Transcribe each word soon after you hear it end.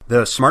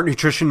The Smart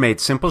Nutrition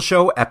Made Simple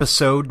Show,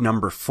 episode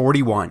number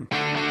 41.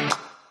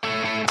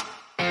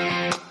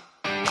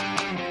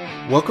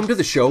 Welcome to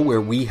the show where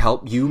we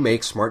help you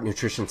make smart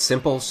nutrition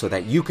simple so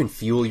that you can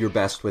fuel your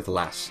best with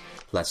less.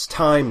 Less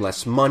time,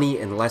 less money,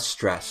 and less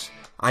stress.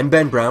 I'm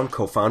Ben Brown,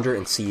 co-founder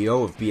and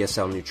CEO of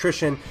BSL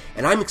Nutrition,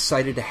 and I'm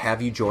excited to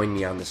have you join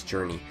me on this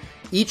journey.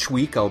 Each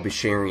week, I'll be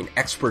sharing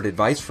expert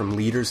advice from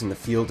leaders in the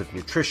field of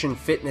nutrition,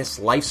 fitness,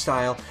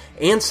 lifestyle,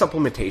 and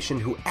supplementation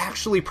who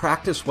actually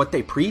practice what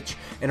they preach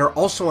and are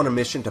also on a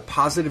mission to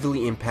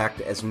positively impact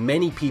as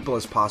many people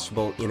as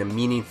possible in a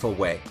meaningful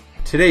way.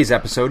 Today's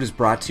episode is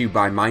brought to you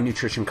by my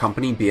nutrition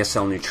company,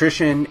 BSL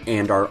Nutrition,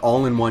 and our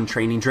all-in-one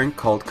training drink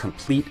called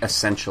Complete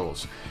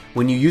Essentials.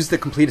 When you use the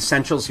Complete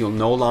Essentials, you'll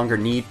no longer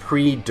need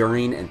pre,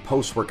 during, and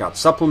post-workout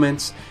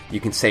supplements.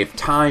 You can save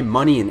time,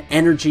 money, and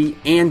energy,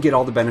 and get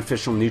all the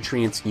beneficial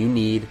nutrients you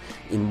need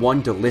in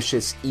one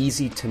delicious,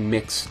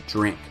 easy-to-mix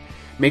drink.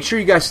 Make sure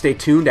you guys stay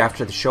tuned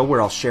after the show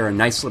where I'll share a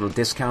nice little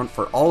discount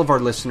for all of our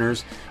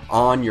listeners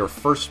on your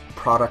first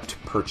product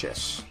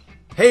purchase.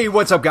 Hey,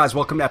 what's up, guys?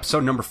 Welcome to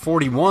episode number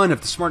 41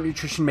 of the Smart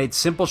Nutrition Made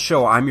Simple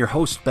Show. I'm your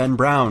host, Ben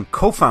Brown,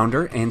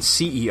 co-founder and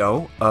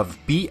CEO of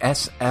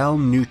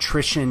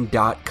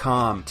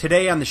BSLNutrition.com.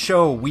 Today on the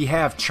show, we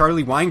have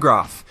Charlie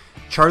Weingroff.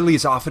 Charlie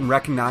is often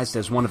recognized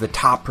as one of the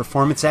top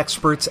performance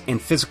experts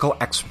and physical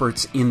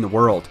experts in the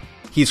world.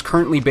 He is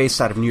currently based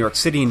out of New York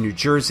City and New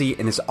Jersey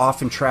and is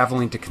often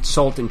traveling to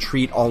consult and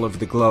treat all over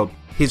the globe.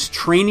 His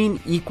Training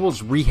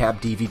Equals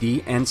Rehab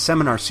DVD and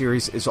seminar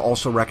series is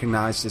also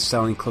recognized as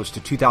selling close to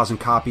 2,000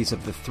 copies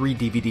of the 3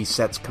 DVD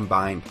sets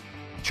combined.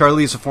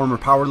 Charlie is a former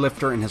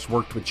powerlifter and has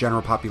worked with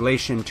general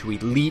population to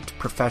elite,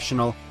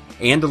 professional,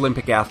 and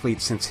Olympic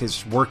athletes since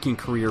his working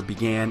career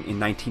began in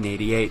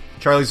 1988.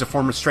 Charlie's a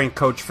former strength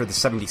coach for the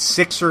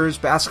 76ers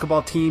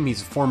basketball team.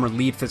 He's a former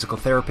lead physical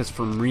therapist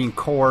for Marine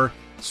Corps,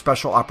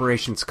 Special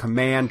Operations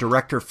Command,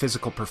 Director of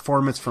Physical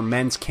Performance for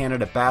Men's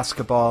Canada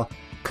Basketball,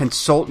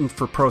 consultant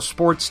for pro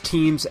sports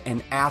teams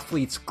and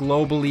athletes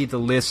globally. The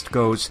list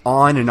goes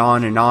on and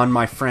on and on,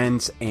 my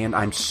friends, and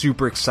I'm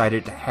super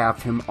excited to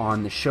have him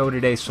on the show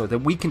today so that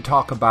we can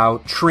talk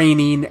about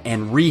training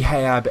and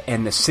rehab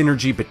and the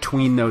synergy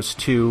between those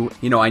two.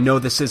 You know, I know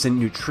this isn't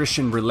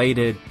nutrition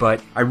related,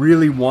 but I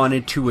really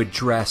wanted to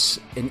address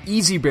an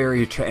easy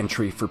barrier to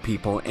entry for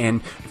people,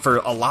 and for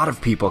a lot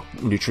of people,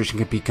 nutrition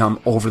can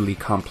become overly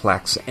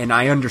complex, and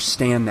I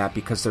understand that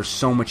because there's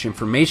so much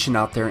information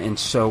out there. And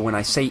so when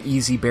I say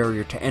easy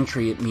barrier to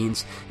entry, it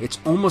means it's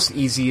almost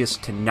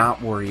easiest to not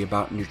worry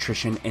about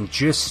nutrition and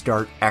just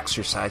start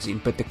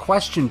exercising. But the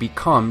question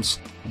becomes,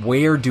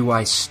 where do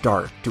I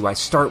start? Do I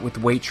start with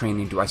weight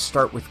training? Do I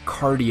start with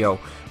cardio?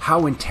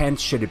 How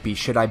intense should it be?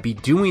 Should I be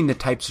doing the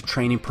types of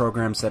training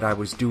programs that I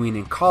was doing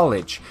in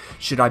college?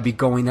 Should I be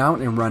going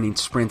out and running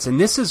sprints? And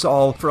this is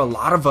all for a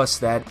lot of us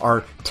that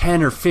are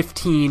 10 or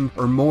 15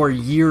 or more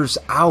years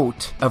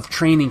out of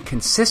training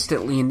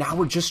consistently, and now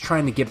we're just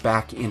trying to get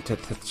back into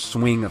the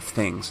swing of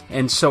things.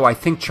 And so I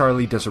think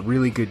Charlie does a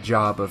really good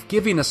job of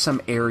giving us some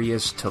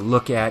areas to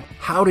look at,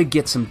 how to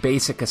get some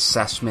basic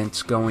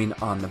assessments going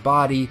on the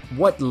body,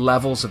 what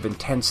levels of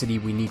intensity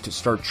we need to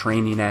start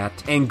training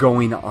at, and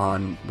going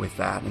on with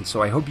that. And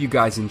so I hope you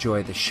guys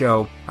enjoy the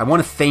show. I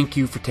want to thank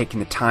you for taking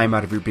the time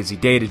out of your busy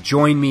day to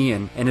join me.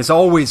 And as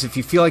always, if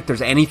you feel like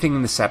there's anything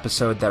in this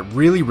episode that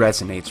really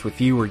resonates with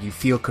you or you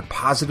feel could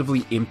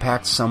positively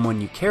impact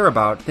someone you care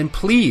about, then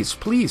please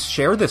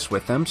share this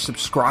with them,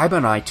 subscribe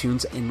on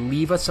iTunes, and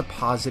leave us a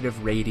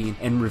positive rating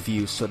and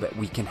review so that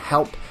we can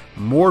help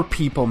more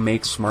people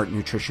make smart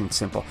nutrition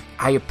simple.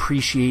 I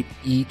appreciate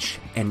each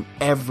and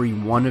every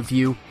one of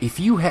you. If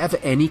you have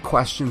any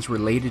questions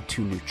related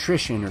to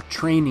nutrition or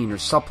training or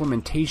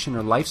supplementation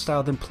or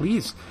lifestyle, then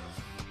please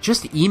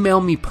just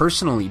email me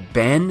personally,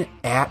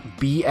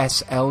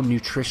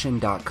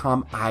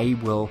 ben@bslnutrition.com. I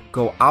will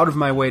go out of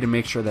my way to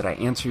make sure that I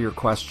answer your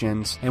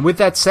questions. And with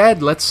that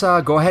said, let's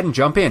go ahead and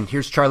jump in.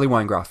 Here's Charlie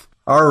Weingroff.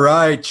 All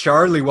right,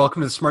 Charlie,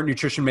 welcome to the Smart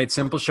Nutrition Made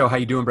Simple Show. How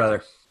you doing,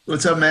 brother?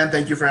 What's up, man?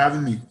 Thank you for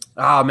having me.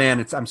 Oh,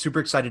 man, I'm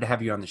super excited to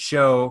have you on the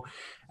show.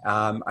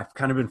 I've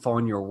kind of been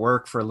following your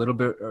work for a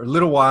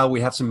little while. We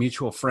have some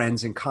mutual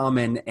friends in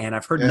common, and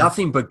I've heard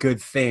nothing but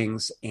good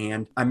things.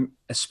 And I'm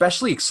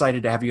especially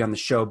excited to have you on the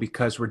show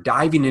because we're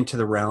diving into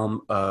the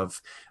realm of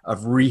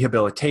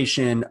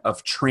rehabilitation,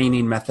 of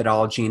training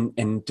methodology.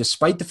 And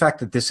despite the fact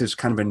that this is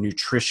kind of a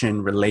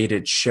nutrition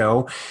related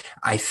show,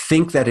 I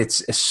think that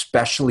it's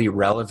especially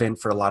relevant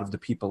for a lot of the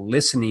people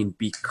listening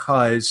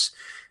because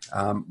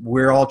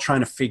we're all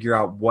trying to figure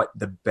out what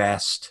the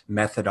best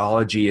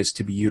methodology is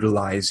to be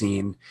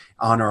utilizing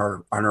on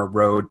our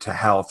road to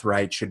health,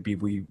 right? Should we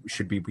be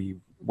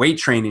weight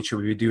training? Should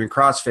we be doing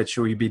CrossFit?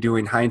 Should we be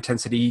doing high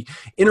intensity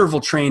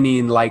interval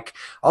training? Like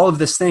all of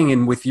this thing.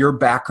 And with your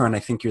background, I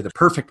think you're the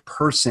perfect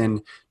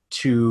person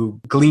to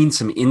glean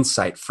some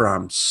insight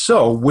from.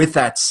 So with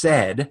that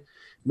said,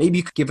 maybe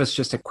you could give us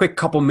just a quick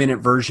couple-minute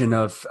version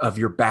of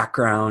your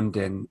background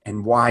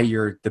and why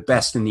you're the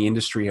best in the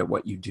industry at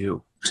what you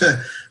do.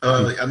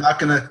 I'm not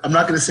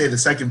gonna say the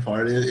second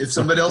part. If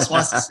somebody else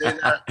wants to say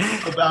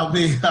that about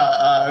me,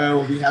 I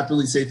will be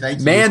happily say thank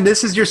you. Man,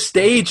 this is your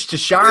stage to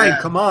shine.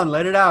 Yeah. Come on,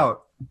 let it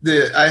out.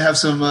 I have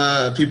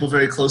some people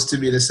very close to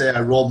me to say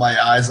I roll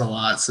my eyes a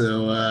lot,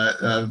 so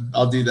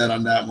I'll do that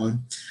on that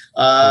one.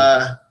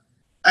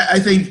 I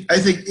think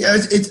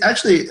it's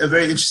actually a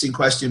very interesting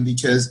question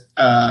because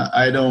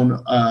I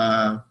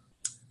don't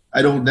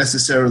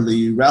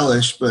necessarily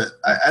relish, but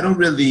I don't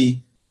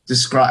really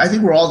describe. I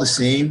think we're all the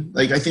same.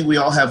 Like I think we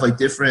all have like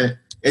different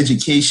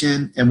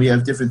education, and we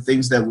have different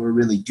things that we're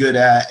really good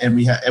at, and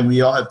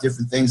we all have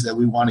different things that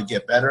we want to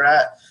get better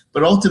at.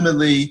 But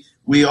ultimately,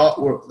 we're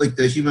like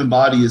the human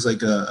body is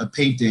like a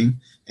painting,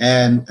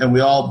 and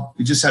we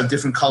just have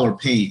different color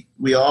paint.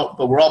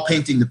 But we're all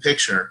painting the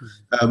picture.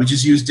 We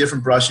just use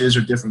different brushes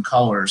or different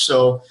colors.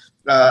 So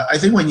I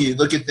think when you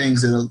look at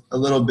things in a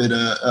little bit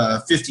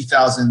of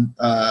 50,000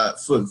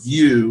 foot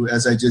view,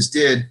 as I just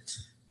did,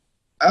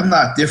 I'm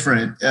not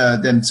different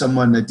than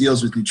someone that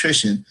deals with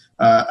nutrition.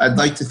 I'd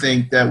like to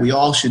think that we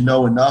all should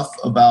know enough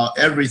about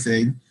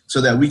everything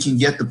so that we can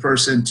get the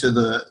person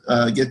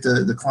get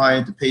the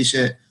client, the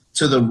patient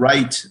to the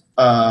right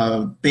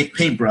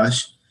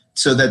paintbrush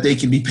so that they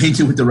can be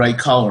painted with the right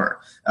color.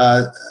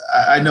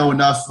 I know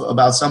enough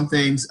about some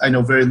things. I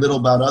know very little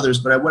about others.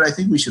 But what I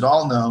think we should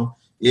all know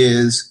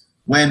is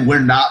when we're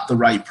not the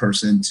right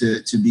person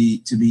to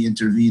be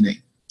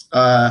intervening.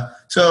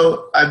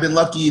 So I've been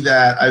lucky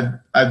that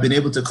I've been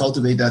able to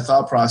cultivate that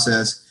thought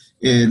process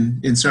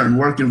in certain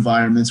work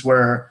environments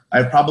where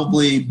I've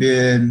probably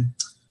been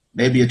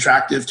maybe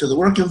attractive to the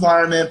work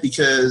environment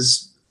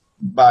because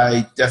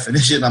by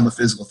definition, I'm a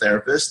physical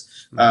therapist.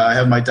 I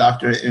have my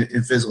doctorate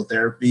in physical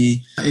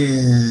therapy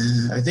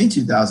in, I think,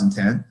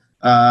 2010.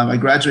 I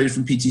graduated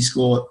from PT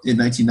school in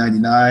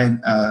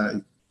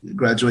 1999,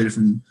 graduated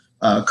from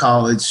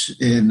college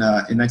in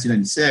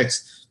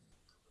 1996.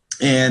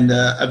 And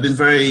I've been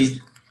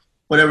very,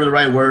 whatever the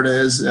right word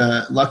is,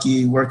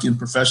 lucky working in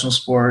professional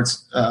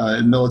sports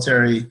and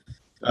military,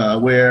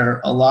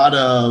 where a lot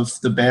of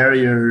the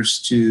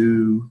barriers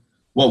to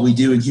what we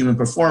do in human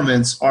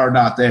performance are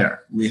not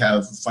there. We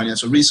have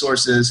financial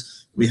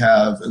resources. We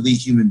have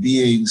elite human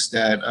beings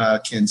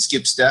that can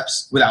skip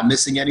steps without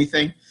missing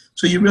anything.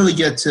 So you really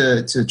get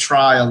to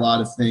try a lot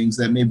of things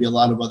that maybe a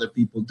lot of other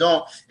people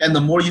don't. And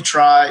the more you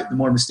try, the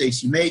more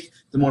mistakes you make.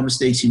 The more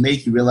mistakes you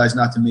make, you realize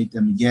not to make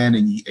them again,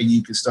 and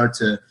you can start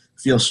to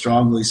feel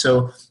strongly.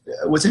 So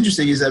what's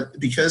interesting is that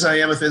because I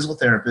am a physical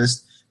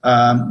therapist,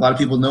 a lot of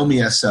people know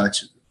me as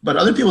such, but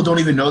other people don't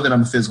even know that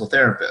I'm a physical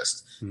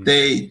therapist.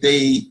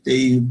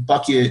 They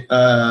bucket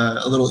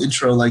a little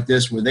intro like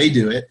this where they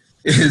do it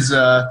is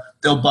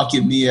they'll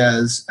bucket me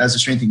as a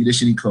strength and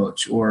conditioning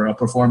coach or a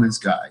performance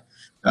guy.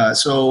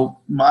 So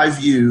my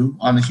view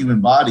on the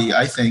human body,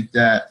 I think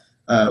that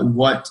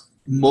what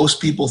most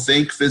people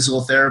think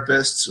physical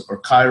therapists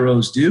or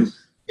chiros do,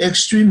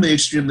 extremely,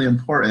 extremely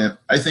important.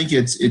 I think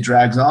it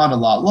drags on a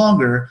lot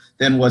longer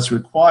than what's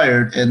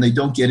required, and they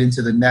don't get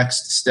into the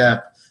next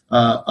step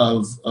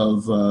of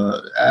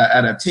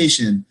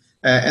adaptation.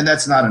 And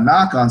that's not a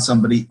knock on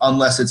somebody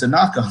unless it's a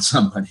knock on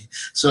somebody.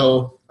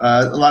 So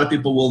a lot of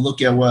people will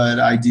look at what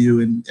I do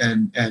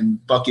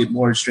and bucket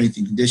more strength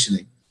and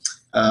conditioning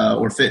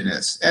or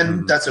fitness.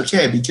 And that's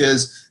okay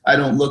because I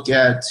don't look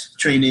at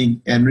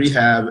training and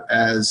rehab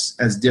as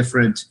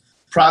different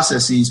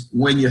processes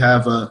when you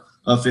have a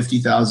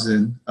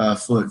 50,000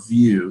 foot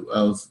view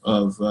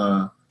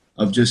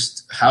of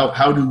just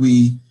how do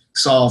we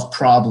solve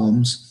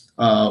problems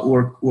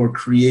or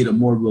create a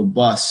more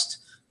robust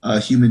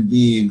human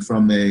being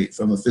from a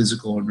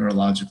physical or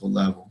neurological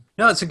level.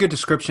 No, it's a good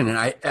description.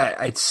 And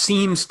it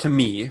seems to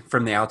me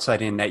from the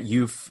outside in that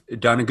you've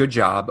done a good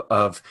job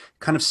of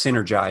kind of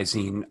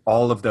synergizing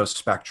all of those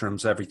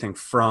spectrums, everything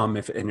from,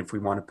 if we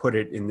want to put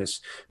it in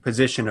this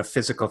position of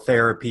physical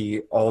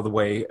therapy all the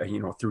way,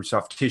 through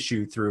soft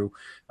tissue, through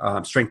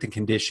strength and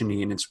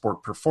conditioning and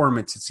sport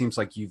performance. It seems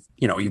like you've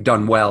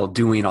done well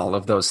doing all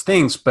of those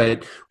things.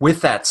 But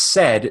with that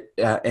said,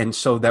 and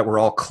so that we're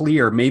all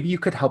clear, maybe you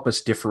could help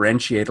us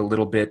differentiate a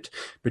little bit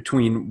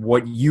between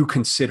what you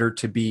consider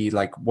to be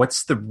like,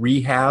 what's the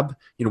rehab?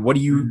 What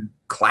do you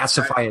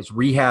classify as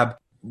rehab?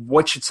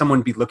 What should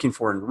someone be looking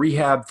for in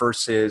rehab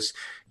versus,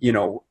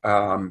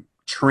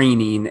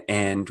 training,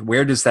 and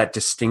where does that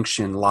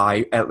distinction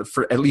lie,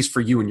 at least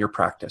for you in your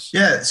practice?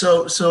 Yeah.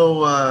 So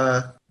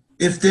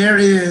if there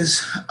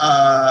is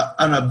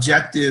an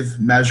objective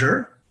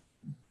measure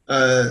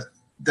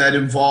that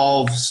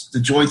involves the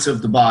joints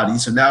of the body,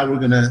 so now if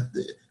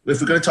we're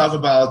going to talk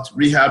about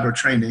rehab or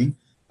training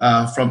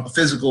from a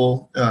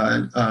physical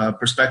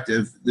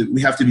perspective,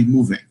 we have to be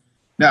moving.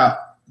 Now,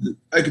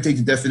 I could take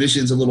the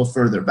definitions a little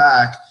further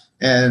back,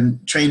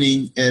 and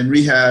training and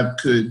rehab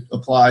could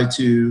apply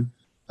to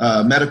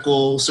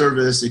medical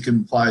service. It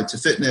can apply to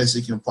fitness.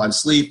 It can apply to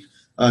sleep,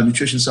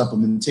 nutrition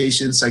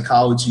supplementation,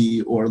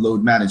 psychology, or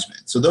load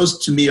management. So those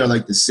to me are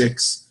like the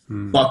six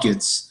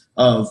buckets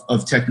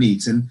of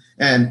techniques.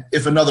 And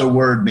if another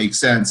word makes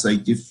sense,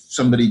 like if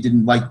somebody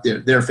didn't like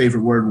their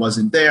favorite word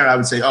wasn't there, I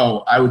would say,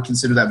 oh, I would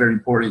consider that very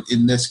important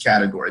in this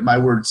category. My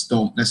words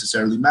don't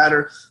necessarily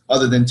matter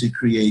other than to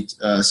create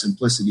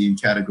simplicity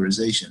and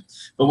categorization.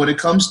 But when it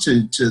comes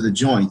to the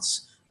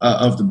joints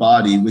of the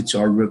body, which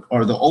are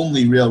the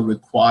only real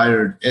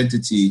required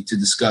entity to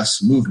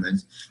discuss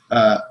movement,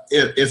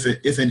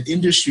 if an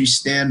industry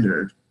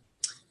standard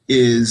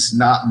is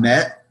not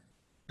met,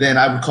 then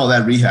I would call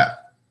that rehab.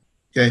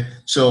 Okay,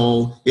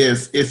 so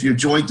if your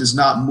joint does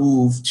not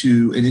move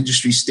to an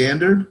industry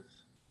standard,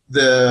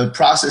 the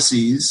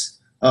processes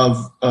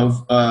of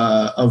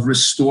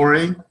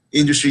restoring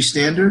industry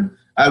standard,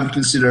 I would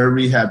consider a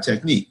rehab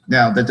technique.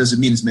 Now, that doesn't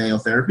mean it's manual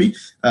therapy.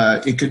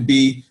 It could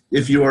be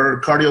if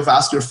your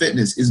cardiovascular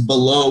fitness is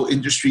below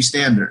industry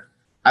standard,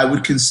 I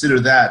would consider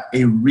that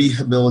a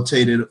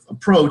rehabilitative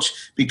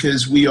approach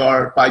because we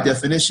are, by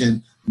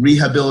definition,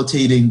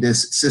 rehabilitating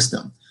this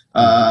system.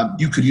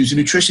 You could use a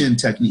nutrition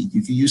technique.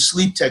 You could use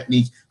sleep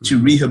technique to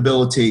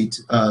rehabilitate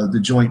the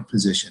joint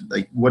position.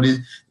 Like, what is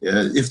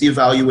if the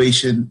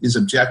evaluation is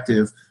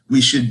objective,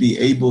 we should be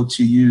able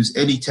to use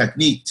any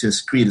technique to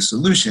create a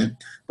solution.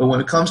 But when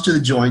it comes to the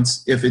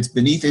joints, if it's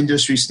beneath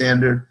industry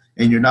standard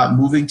and you're not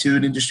moving to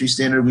an industry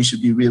standard, we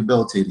should be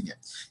rehabilitating it.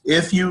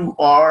 If you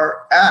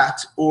are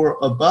at or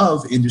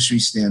above industry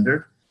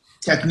standard,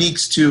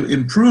 techniques to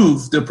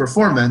improve the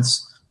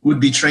performance would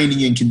be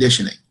training and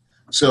conditioning.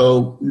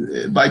 So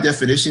by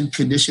definition,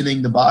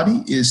 conditioning the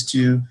body is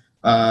to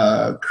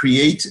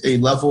create a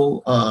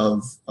level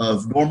of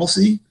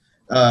normalcy,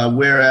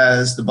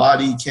 whereas the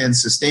body can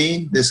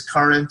sustain this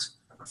current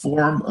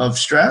form of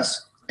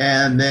stress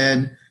and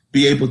then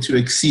be able to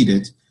exceed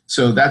it.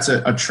 So that's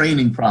a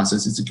training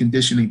process. It's a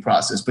conditioning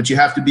process. But you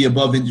have to be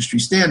above industry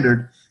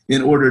standard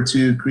in order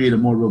to create a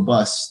more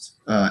robust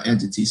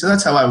entity. So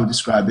that's how I would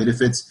describe it.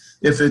 If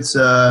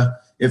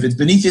it's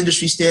beneath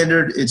industry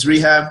standard, it's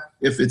rehab.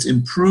 If it's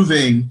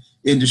improving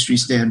industry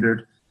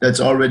standard, that's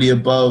already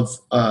above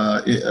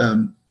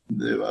an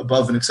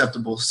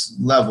acceptable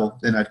level,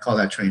 then I'd call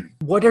that training.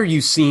 What are you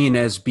seeing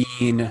as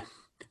being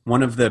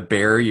one of the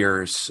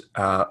barriers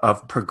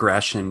of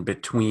progression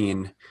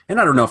between, and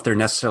I don't know if there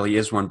necessarily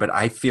is one, but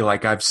I feel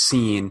like I've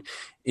seen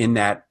in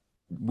that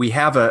we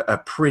have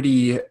a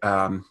pretty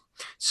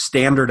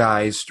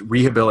standardized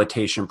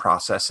rehabilitation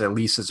process, at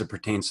least as it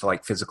pertains to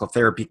like physical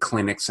therapy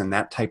clinics and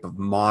that type of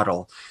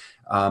model.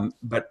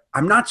 But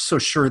I'm not so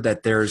sure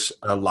that there's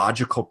a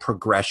logical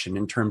progression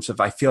in terms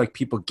of, I feel like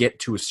people get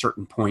to a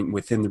certain point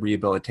within the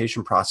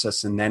rehabilitation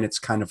process, and then it's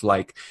kind of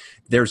like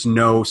there's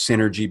no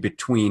synergy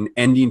between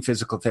ending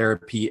physical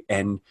therapy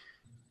and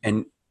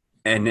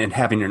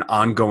having an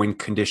ongoing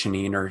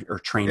conditioning or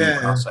training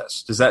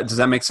process. Does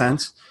that make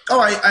sense? Oh,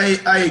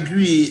 I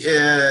agree.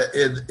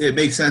 It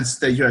makes sense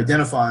that you're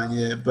identifying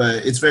it,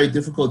 but it's very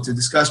difficult to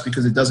discuss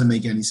because it doesn't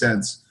make any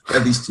sense.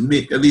 At least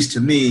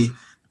to me,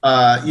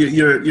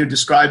 you're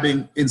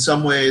describing in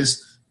some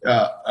ways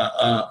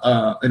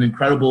an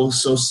incredible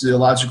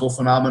sociological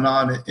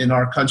phenomenon in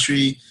our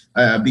country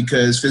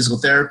because physical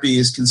therapy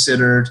is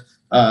considered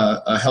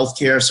a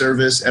healthcare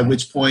service. At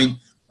which point,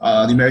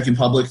 the American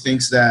public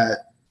thinks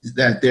that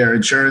their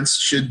insurance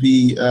should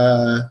be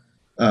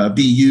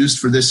used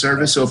for this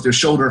service. So if their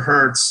shoulder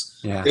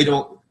hurts,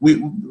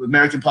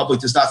 American public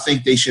does not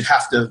think they should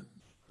have to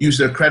use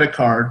their credit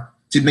card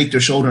to make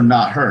their shoulder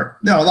not hurt.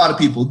 Now, a lot of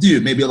people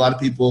do. Maybe a lot of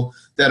people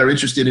that are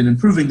interested in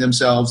improving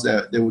themselves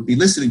that would be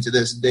listening to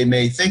this, they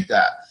may think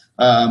that.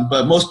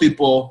 But most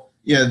people,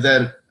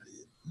 that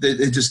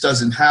it just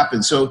doesn't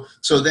happen. So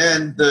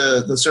then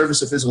the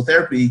service of physical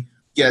therapy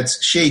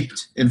gets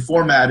shaped and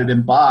formatted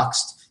and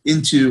boxed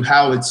into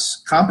how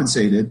it's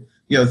compensated,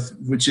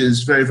 which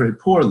is very, very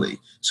poorly.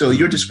 So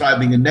you're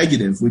describing a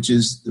negative, which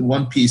is the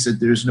one piece that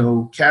there's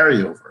no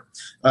carryover.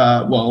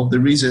 Well, the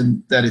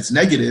reason that it's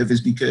negative is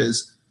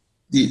because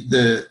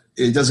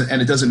it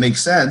doesn't make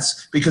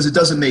sense, because it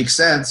doesn't make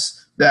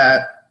sense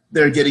that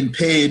they're getting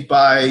paid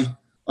by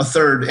a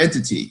third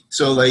entity.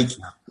 So like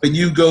when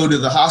you go to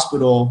the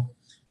hospital,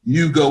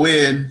 you go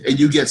in and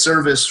you get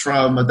service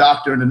from a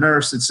doctor and a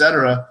nurse, et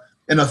cetera,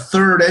 and a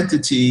third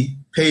entity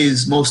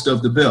pays most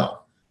of the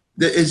bill.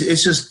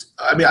 It's just,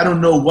 I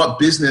don't know what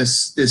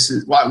business this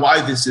is,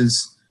 why this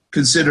is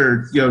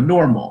considered,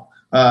 normal.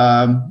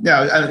 And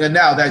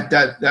now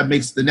that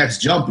makes the next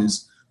jump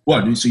is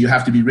what? So you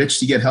have to be rich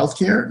to get health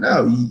care?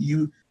 No,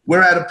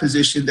 we're at a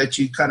position that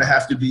you kind of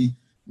have to be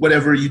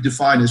whatever you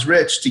define as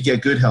rich to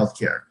get good health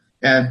care.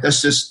 And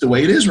that's just the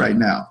way it is right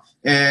now.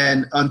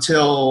 And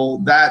until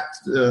that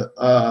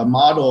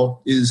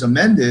model is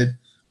amended,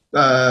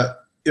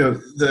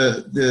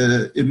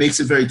 it makes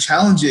it very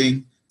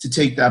challenging to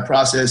take that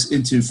process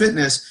into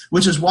fitness,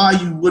 which is why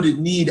you wouldn't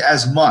need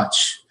as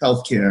much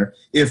healthcare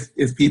if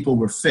people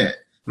were fit,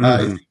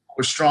 if people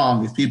were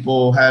strong, if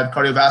people had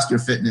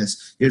cardiovascular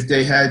fitness, if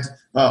they had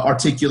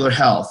articular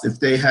health,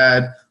 if they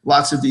had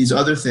lots of these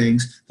other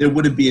things, there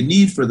wouldn't be a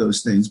need for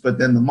those things. But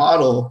then the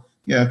model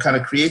kind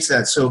of creates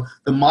that. So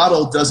the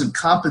model doesn't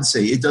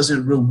compensate. It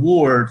doesn't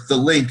reward the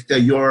link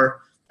that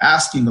you're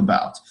asking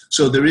about.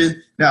 So there is,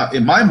 now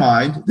in my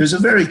mind, there's a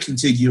very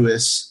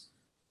contiguous,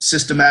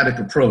 systematic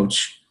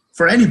approach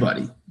for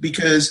anybody,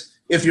 because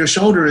if your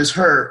shoulder is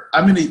hurt,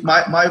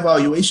 my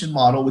evaluation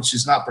model, which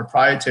is not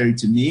proprietary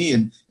to me,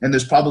 and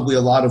there's probably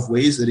a lot of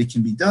ways that it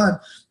can be done.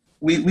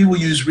 We will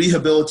use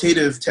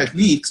rehabilitative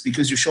techniques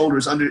because your shoulder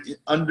is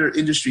under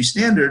industry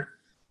standard,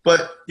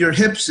 but your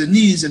hips and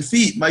knees and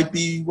feet might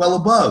be well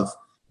above.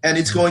 And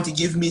it's going to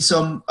give me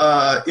some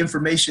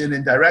information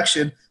and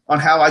direction on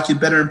how I can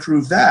better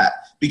improve that.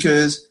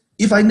 Because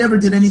if I never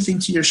did anything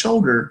to your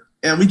shoulder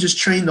and we just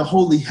trained the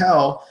holy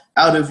hell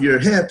out of your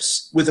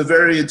hips with a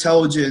very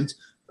intelligent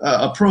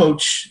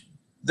approach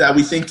that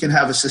we think can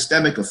have a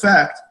systemic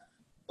effect,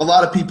 a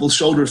lot of people's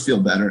shoulders feel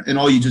better, and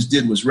all you just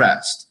did was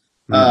rest.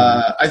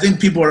 I think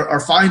people are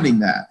finding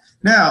that.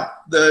 Now,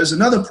 there's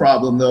another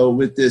problem, though,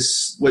 with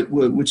this,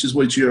 which is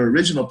what your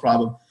original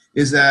problem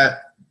is,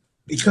 that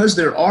because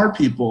there are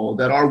people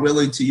that are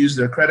willing to use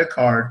their credit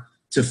card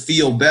to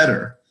feel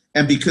better,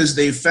 and because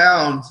they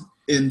found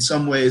in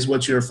some ways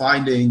what you're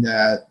finding,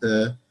 that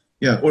the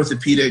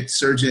orthopedic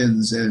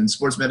surgeons and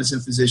sports medicine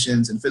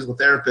physicians and physical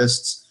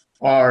therapists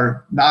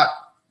are not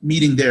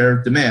meeting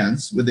their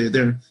demands.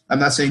 I'm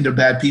not saying they're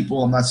bad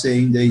people. I'm not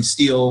saying they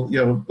steal,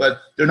 but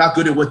they're not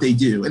good at what they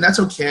do. And that's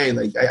okay.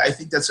 Like, I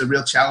think that's a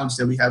real challenge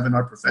that we have in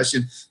our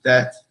profession,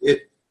 that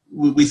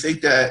we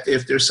think that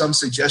if there's some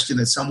suggestion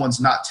that someone's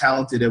not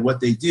talented at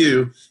what they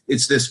do,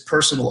 it's this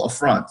personal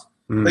affront.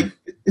 Like,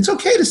 it's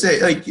okay to say,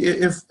 like,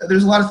 if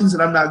there's a lot of things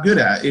that I'm not good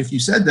at, if you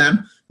said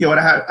them,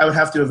 I would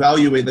have to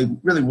evaluate, like,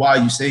 really, why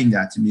are you saying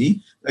that to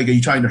me? Like, are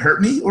you trying to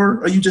hurt me,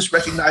 or are you just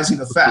recognizing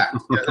a fact?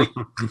 A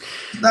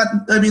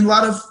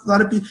lot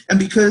of people, and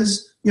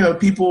because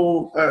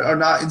people are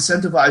not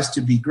incentivized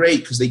to be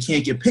great because they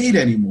can't get paid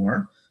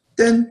anymore,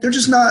 then they're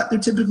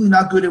typically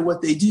not good at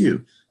what they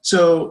do.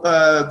 So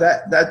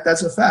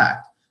that's a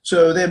fact.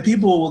 So then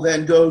people will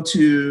then go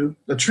to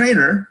a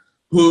trainer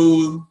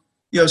who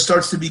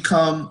starts to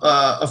become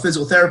a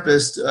physical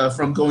therapist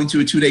from going to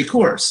a 2-day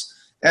course.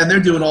 And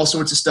they're doing all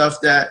sorts of stuff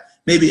that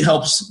maybe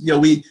helps.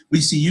 We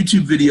see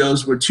YouTube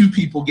videos where 2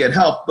 people get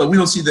help, but we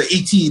don't see the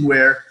 18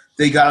 where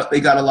they got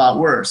a lot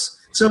worse.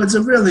 So it's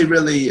a really,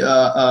 really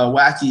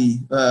wacky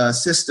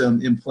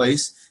system in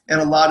place.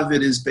 And a lot of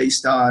it is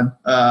based on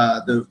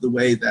the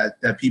way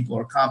that people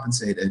are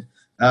compensated.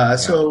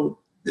 So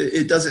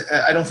it doesn't,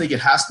 I don't think it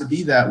has to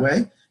be that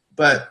way,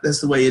 but that's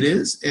the way it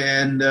is.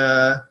 And,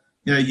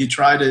 you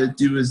try to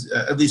do,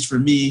 at least for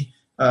me,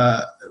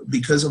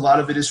 because a lot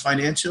of it is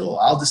financial,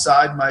 I'll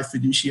decide my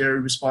fiduciary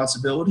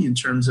responsibility in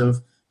terms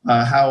of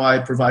how I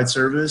provide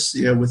service,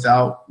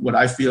 without what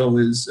I feel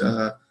is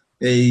a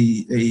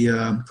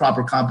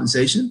proper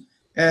compensation.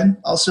 And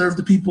I'll serve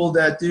the people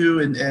that do,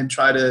 and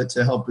try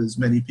to help as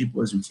many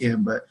people as we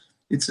can. But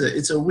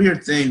it's a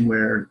weird thing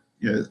where,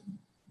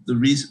 the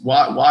reason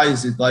why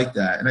is it like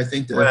that? And I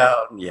think that,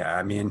 well, yeah,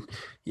 I mean,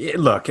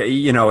 look,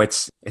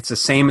 it's the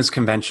same as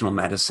conventional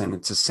medicine.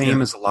 It's the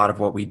same as a lot of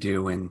what we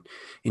do in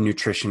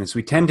nutrition, is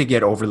we tend to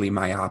get overly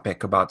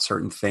myopic about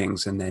certain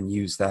things and then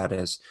use that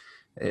as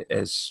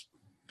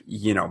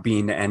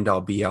being the end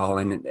all be all.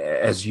 And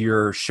as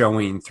you're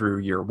showing through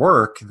your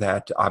work,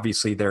 that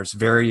obviously there's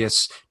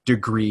various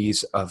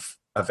degrees of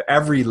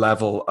every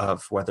level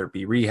of, whether it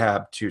be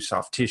rehab to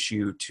soft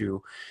tissue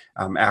to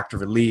active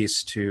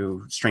release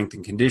to strength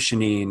and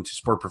conditioning to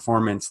sport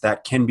performance,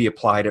 that can be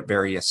applied at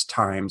various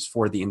times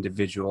for the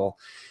individual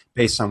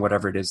based on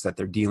whatever it is that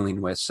they're dealing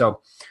with.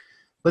 So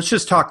let's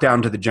just talk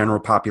down to the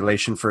general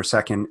population for a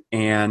second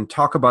and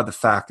talk about the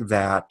fact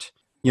that,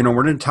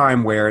 we're in a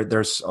time where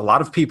there's a lot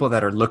of people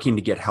that are looking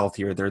to get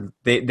healthier.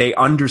 They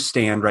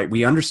understand, right?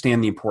 We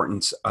understand the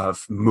importance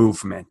of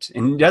movement,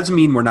 and it doesn't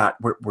mean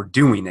we're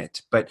doing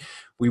it, but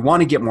we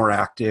want to get more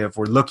active.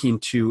 We're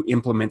looking to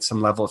implement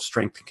some level of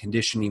strength and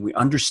conditioning. We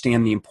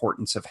understand the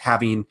importance of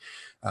having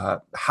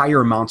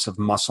higher amounts of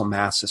muscle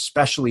mass,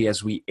 especially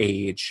as we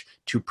age,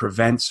 to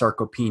prevent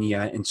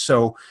sarcopenia. And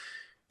so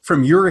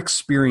from your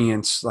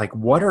experience, like,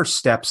 what are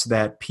steps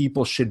that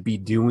people should be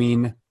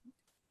doing?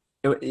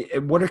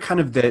 What are kind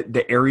of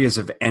the areas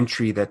of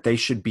entry that they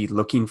should be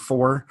looking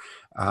for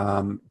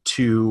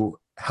to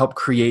help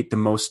create the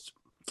most,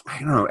 I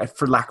don't know,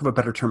 for lack of a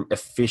better term,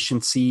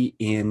 efficiency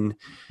in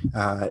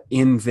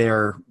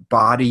their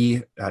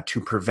body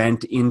to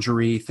prevent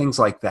injury, things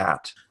like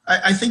that?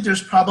 I think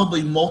there's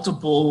probably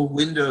multiple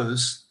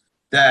windows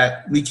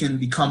that we can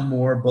become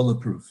more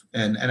bulletproof.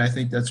 And I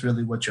think that's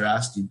really what you're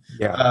asking.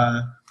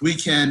 Yeah. We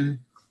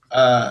can,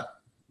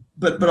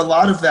 but a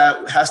lot of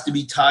that has to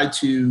be tied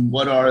to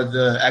what are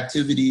the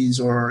activities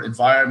or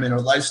environment or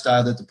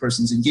lifestyle that the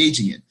person's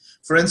engaging in.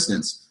 For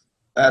instance,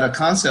 at a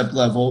concept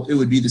level, it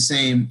would be the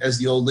same as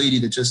the old lady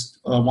that just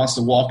wants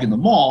to walk in the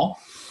mall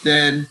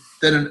than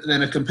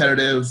a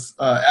competitive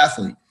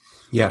athlete.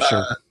 Yeah,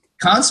 sure.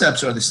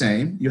 Concepts are the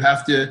same. You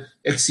have to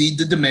exceed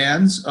the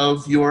demands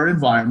of your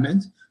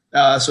environment,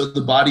 so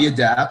the body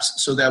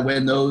adapts, so that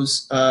when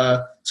those,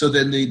 so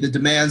then the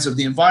demands of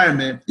the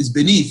environment is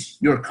beneath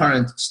your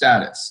current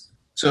status.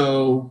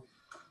 So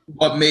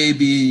what may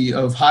be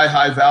of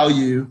high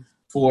value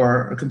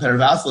for a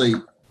competitive athlete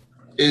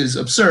is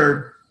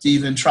absurd to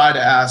even try to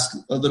ask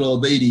a little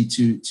lady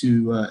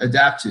to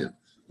adapt to,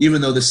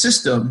 even though the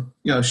system,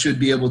 should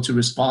be able to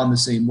respond the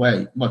same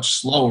way, much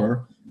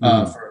slower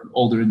for an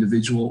older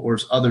individual or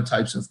other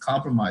types of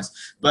compromise.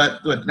 But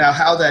now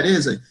how that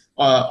is,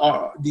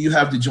 do you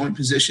have the joint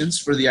positions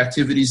for the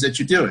activities that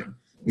you're doing?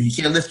 If you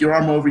can't lift your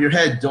arm over your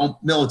head, don't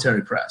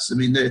military press. I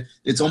mean,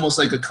 it's almost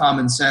like a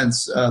common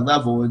sense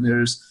level, and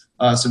there's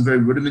some very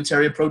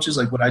rudimentary approaches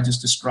like what I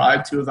just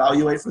described to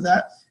evaluate for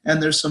that.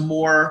 And there's some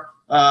more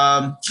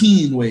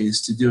keen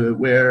ways to do it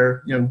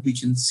where, we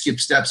can skip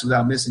steps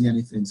without missing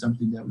anything,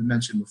 something that we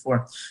mentioned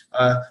before.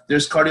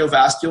 There's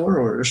cardiovascular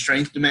or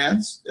strength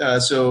demands.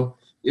 So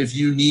if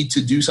you need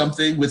to do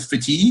something with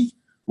fatigue,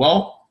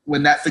 well,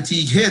 when that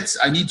fatigue hits,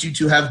 I need you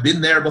to have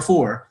been there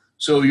before.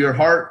 So your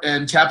heart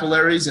and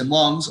capillaries and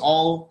lungs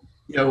all,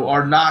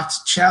 are not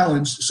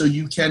challenged, so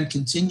you can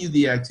continue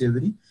the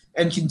activity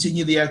at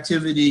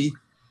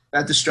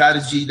the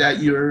strategy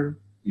that you're,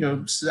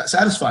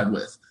 satisfied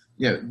with.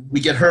 We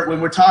get hurt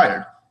when we're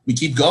tired. We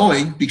keep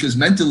going because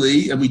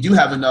mentally, and we do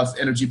have enough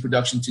energy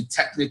production to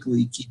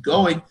technically keep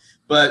going,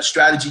 but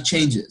strategy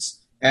changes.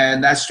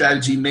 And that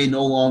strategy may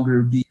no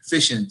longer be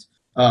efficient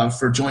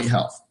for joint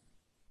health.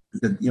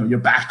 Your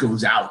back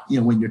goes out,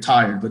 when you're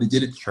tired, but it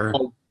didn't. Sure.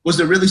 Was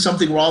there really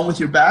something wrong with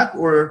your back,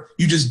 or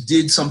you just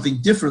did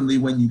something differently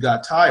when you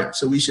got tired?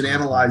 So we should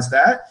analyze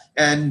that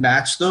and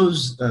match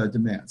those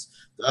demands.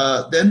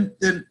 Then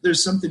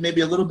there's something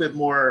maybe a little bit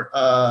more.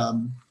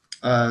 Those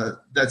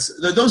are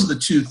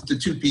the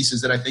two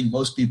pieces that I think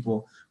most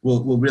people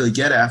will really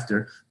get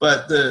after.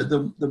 But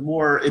the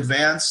more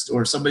advanced,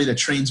 or somebody that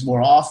trains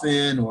more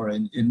often or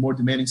in more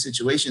demanding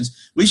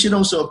situations, we should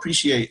also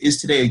appreciate,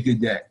 is today a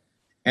good day?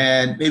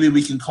 And maybe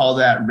we can call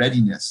that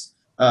readiness.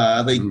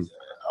 Are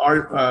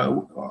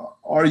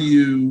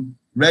you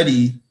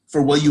ready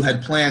for what you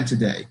had planned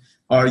today?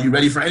 Are you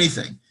ready for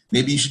anything?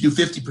 Maybe you should do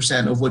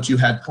 50% of what you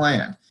had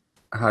planned.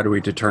 How do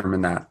we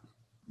determine that?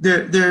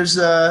 There's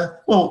the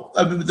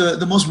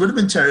most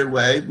rudimentary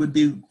way would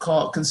be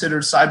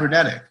considered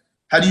cybernetic.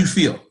 How do you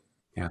feel?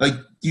 Yeah. Like,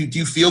 do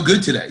you feel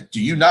good today?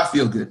 Do you not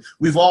feel good?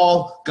 We've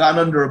all gone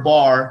under a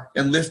bar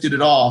and lifted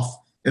it off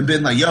and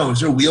been like, yo, is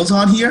there wheels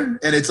on here?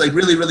 And it's like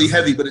really, really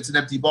heavy, but it's an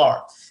empty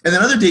bar. And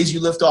then other days you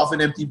lift off an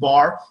empty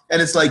bar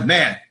and it's like,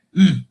 man,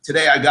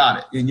 today I got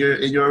it. And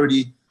you're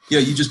already,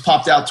 you just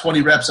popped out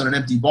 20 reps on an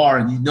empty bar,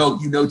 and you know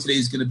today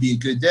is going to be a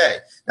good day.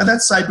 Now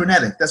that's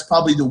cybernetic. That's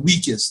probably the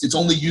weakest. It's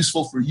only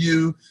useful for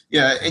you.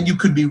 Yeah. And you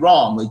could be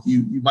wrong. Like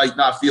you might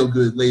not feel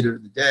good later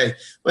in the day,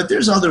 but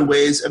there's other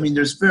ways. I mean,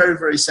 there's very,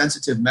 very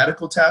sensitive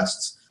medical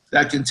tests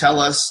that can tell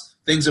us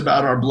things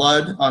about our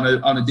blood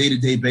on a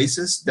day-to-day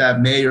basis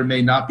that may or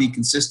may not be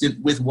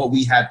consistent with what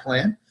we had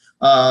planned.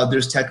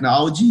 There's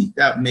technology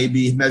that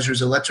maybe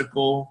measures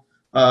electrical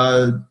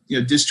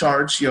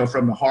discharge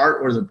from the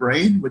heart or the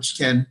brain, which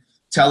can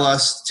tell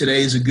us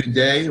today is a good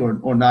day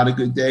or not a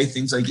good day,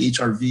 things like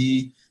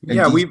HRV.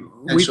 Yeah, we've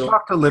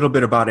talked a little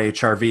bit about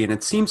HRV, and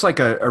it seems like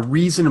a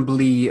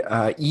reasonably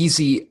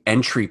easy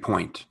entry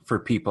point for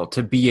people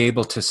to be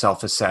able to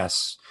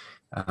self-assess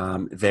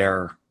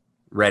their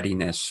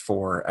readiness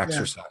for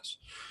exercise.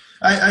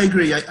 Yeah. I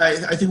agree.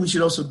 I think we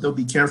should also, though,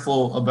 be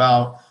careful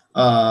about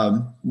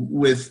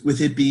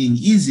with it being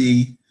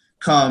easy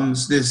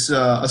comes this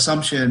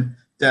assumption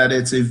that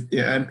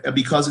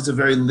because it's a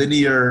very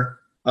linear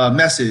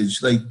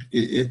message, like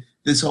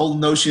this whole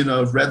notion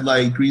of red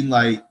light, green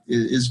light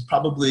is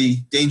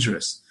probably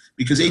dangerous,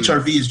 because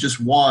HRV is just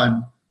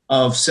one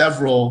of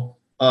several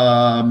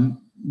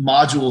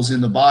modules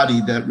in the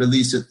body that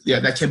release it,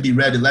 that can be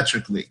read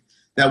electrically,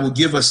 that will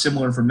give us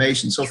similar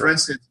information. So for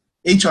instance,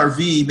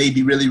 HRV may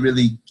be really,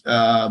 really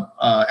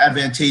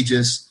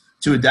advantageous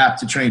to adapt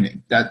to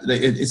training.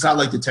 It's not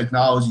like the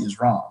technology is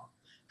wrong.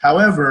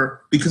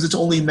 However, because it's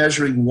only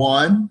measuring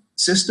one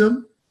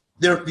system,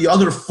 the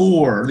other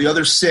four, the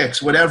other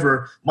six,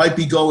 whatever, might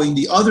be going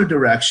the other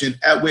direction,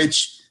 at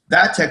which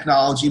that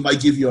technology might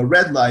give you a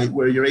red light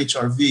where your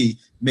HRV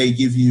may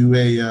give you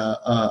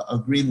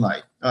a green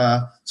light.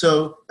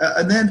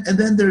 And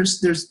then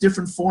there's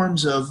different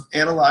forms of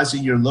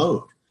analyzing your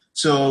load.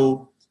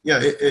 So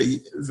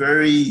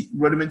very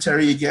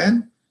rudimentary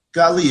again.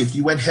 Golly, if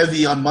you went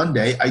heavy on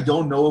Monday, I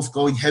don't know if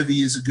going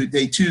heavy is a good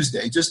day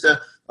Tuesday. Just a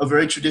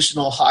very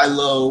traditional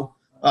high-low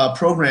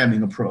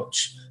programming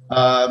approach.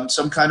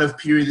 Some kind of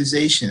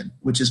periodization,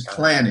 which is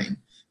planning.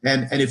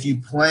 And if you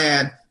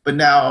plan, but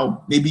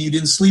now maybe you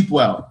didn't sleep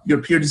well, your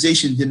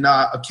periodization did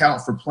not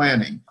account for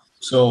planning.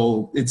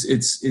 So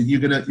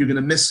you're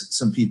gonna miss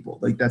some people.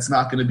 Like, that's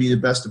not gonna be the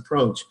best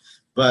approach.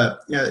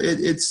 But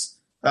there's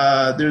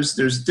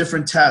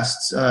different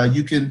tests.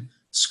 You can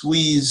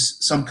squeeze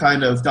some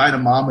kind of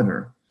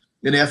dynamometer,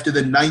 and after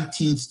the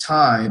 19th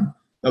time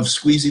of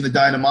squeezing the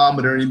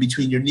dynamometer in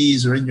between your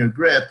knees or in your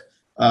grip,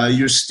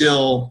 you're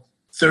still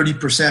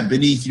 30%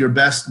 beneath your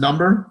best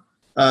number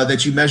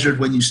that you measured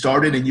when you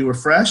started and you were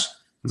fresh.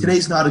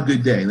 Today's not a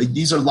good day. Like,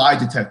 these are lie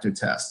detector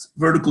tests,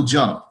 vertical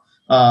jump,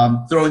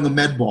 throwing a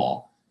med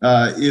ball.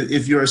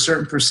 If you're a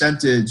certain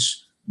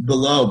percentage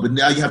below. But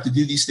now you have to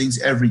do these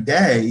things every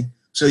day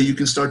so you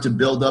can start to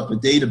build up a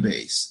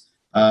database.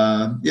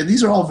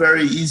 These are all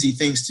very easy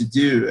things to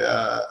do,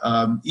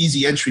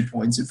 easy entry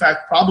points. In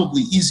fact,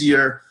 probably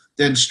easier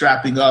than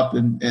strapping up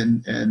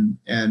and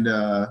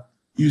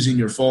using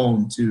your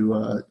phone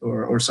to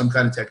or some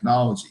kind of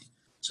technology.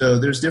 So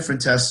there's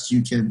different tests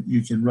you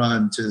can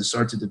run to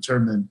start to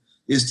determine,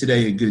 is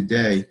today a good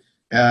day?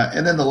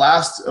 And then the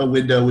last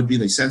window would be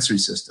the sensory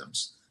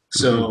systems.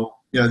 So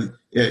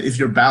if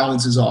your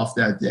balance is off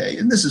that day,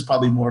 and this is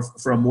probably more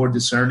for a more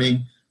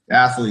discerning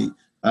athlete.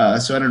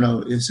 So I don't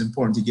know if it's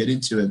important to get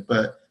into it,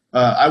 but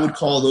I would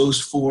call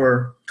those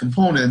 4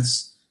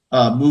 components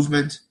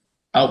movement,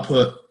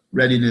 output,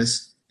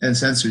 readiness, and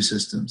sensory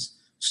systems.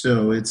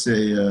 So it's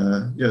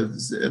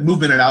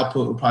movement and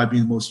output would probably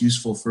be the most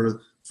useful for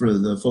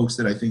the folks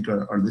that I think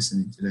are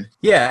listening today.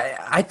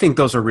 Yeah, I think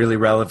those are really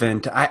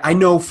relevant. I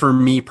know for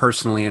me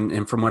personally,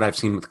 and from what I've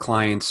seen with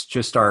clients,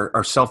 just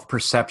our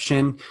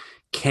self-perception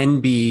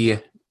can be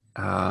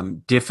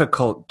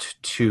difficult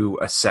to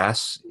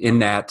assess in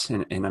that,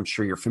 and I'm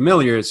sure you're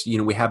familiar, is,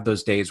 we have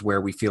those days where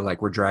we feel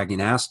like we're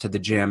dragging ass to the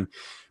gym,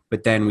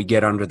 but then we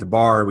get under the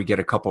bar, we get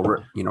a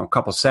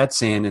couple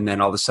sets in, and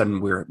then all of a sudden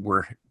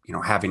we're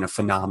having a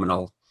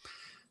phenomenal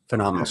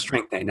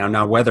strength day.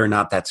 Now whether or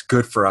not that's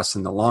good for us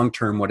in the long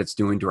term, what it's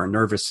doing to our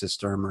nervous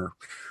system or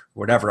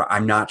whatever,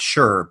 I'm not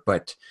sure,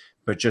 but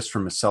just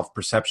from a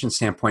self-perception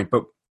standpoint.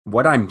 But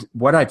what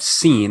I've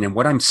seen and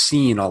what I'm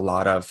seeing a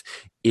lot of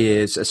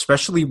is,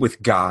 especially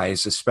with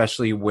guys,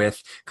 especially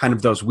with kind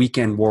of those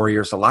weekend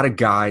warriors, a lot of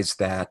guys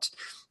that,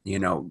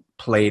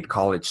 played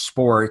college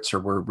sports or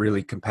were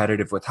really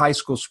competitive with high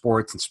school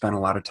sports and spent a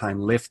lot of time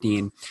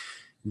lifting.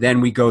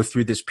 Then we go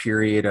through this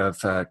period of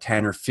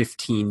 10 or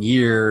 15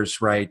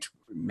 years, right?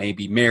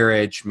 Maybe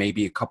marriage,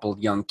 maybe a couple of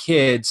young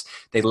kids.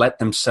 They let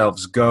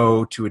themselves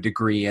go to a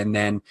degree, and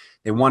then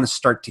they want to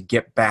start to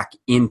get back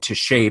into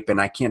shape.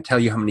 And I can't tell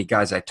you how many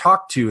guys I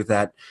talk to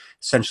that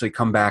essentially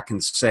come back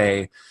and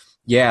say,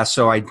 yeah,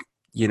 so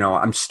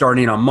I'm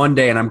starting on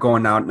Monday and I'm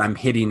going out and I'm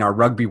hitting our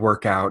rugby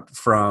workout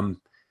from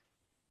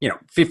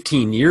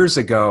 15 years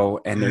ago,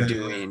 and they're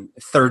doing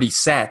 30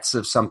 sets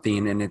of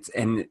something,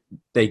 and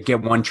they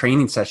get one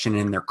training session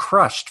and they're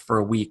crushed for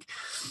a week.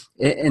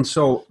 And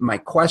so my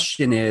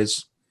question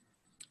is,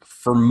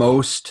 for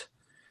most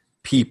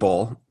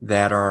people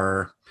that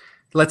are,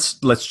 let's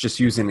just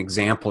use an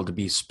example to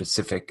be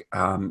specific,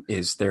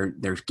 is they're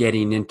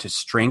getting into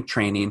strength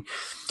training,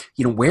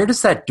 where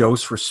does that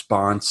dose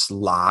response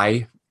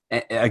lie?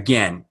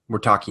 Again, we're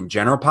talking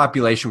general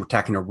population. We're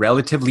talking a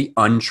relatively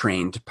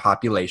untrained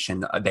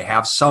population. They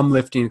have some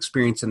lifting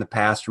experience in the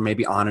past, or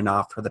maybe on and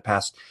off for the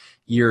past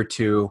year or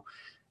two.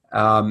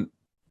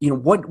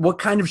 What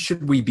kind of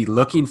should we be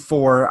looking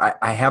for?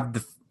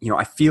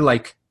 I feel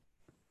like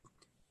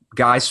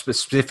guys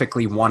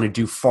specifically want to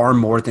do far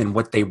more than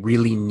what they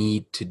really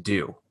need to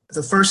do.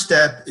 The first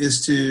step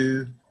is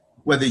to,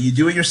 whether you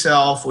do it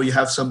yourself or you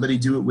have somebody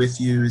do it with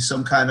you, is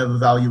some kind of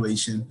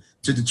evaluation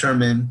to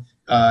determine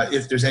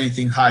if there's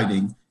anything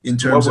hiding in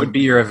terms of... What would be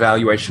your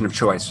evaluation of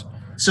choice?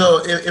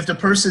 So if the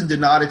person did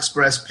not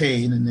express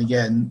pain, and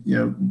again,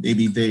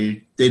 maybe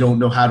they don't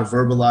know how to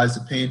verbalize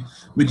the pain,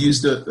 I'd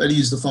use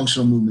the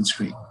functional movement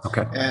screen.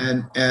 Okay.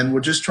 And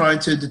we're just trying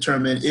to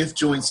determine if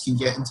joints can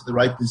get into the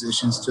right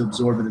positions to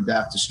absorb and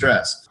adapt to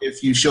stress.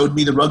 If you showed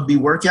me the rugby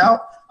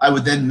workout, I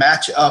would then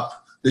match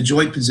up the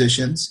joint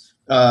positions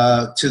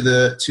that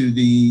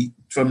the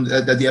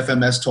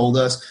FMS told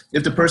us.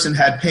 If the person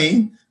had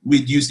pain,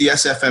 we'd use the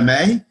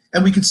SFMA,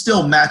 and we could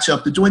still match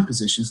up the joint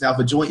positions. Now, if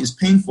a joint is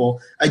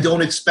painful, I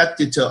don't expect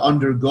it to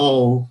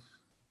undergo,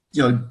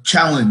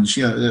 challenge.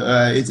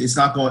 It's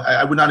not going.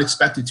 I would not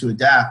expect it to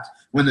adapt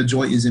when the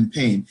joint is in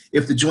pain.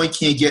 If the joint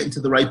can't get into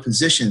the right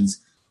positions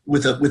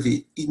with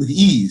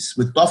ease,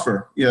 with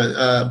buffer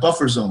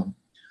zone,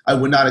 I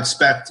would not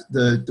expect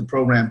the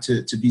program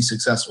to be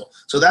successful.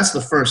 So that's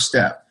the first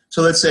step.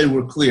 So let's say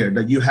we're clear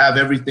that you have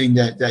everything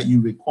that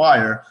you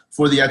require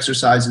for the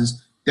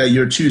exercises that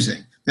you're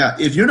choosing. Now,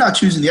 if you're not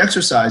choosing the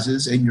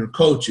exercises and your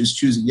coach is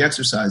choosing the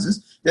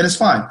exercises, then it's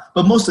fine.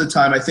 But most of the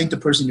time, I think the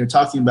person you're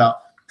talking about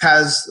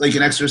has like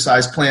an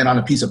exercise plan on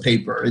a piece of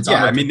paper.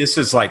 This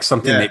is like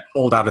something they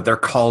pulled out of their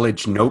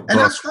college notebook. And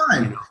that's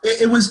fine.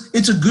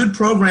 It's a good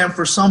program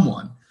for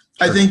someone.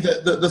 Sure. I think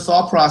that the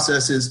thought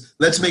process is,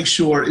 let's make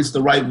sure it's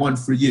the right one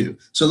for you.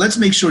 So let's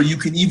make sure you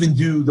can even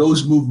do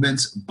those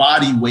movements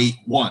body weight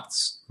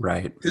once.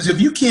 Right. Because if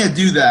you can't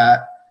do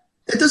that,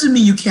 it doesn't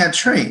mean you can't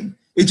train.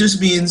 It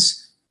just means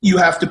you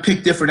have to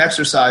pick different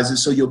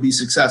exercises so you'll be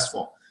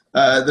successful.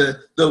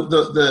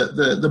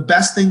 The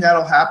best thing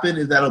that'll happen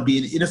is that'll be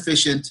an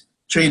inefficient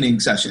training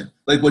session,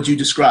 like what you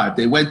described.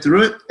 They went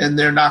through it and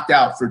they're knocked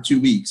out for 2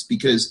 weeks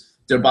because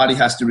their body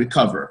has to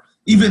recover.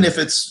 Even if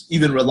it's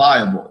even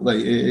reliable,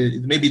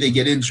 maybe they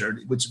get injured,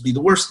 which would be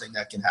the worst thing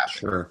that can happen.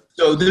 Sure.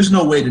 So there's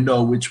no way to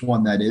know which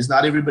one that is.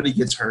 Not everybody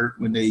gets hurt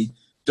when they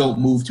don't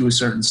move to a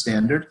certain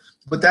standard,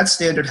 but that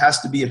standard has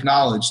to be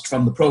acknowledged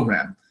from the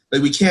program.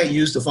 Like, we can't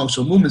use the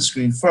functional movement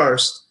screen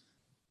first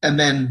and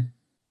then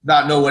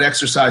not know what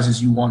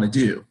exercises you want to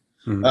do.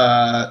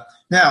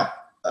 Now,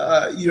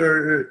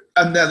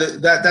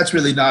 that's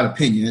really not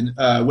opinion.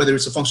 Whether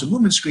it's a functional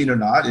movement screen or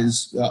not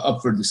is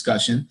up for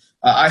discussion.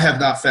 I have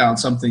not found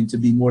something to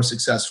be more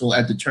successful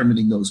at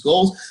determining those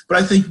goals, but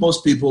I think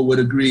most people would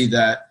agree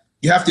that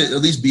you have to at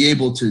least be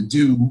able to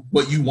do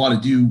what you want to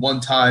do one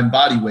time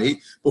body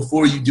weight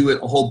before you do it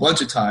a whole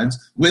bunch of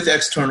times with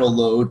external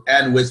load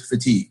and with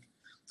fatigue.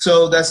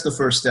 So that's the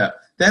first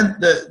step. Then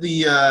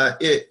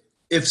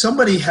if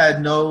somebody had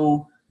had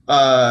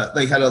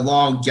a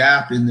long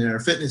gap in their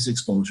fitness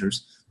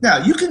exposures,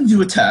 now you can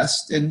do a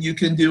test and you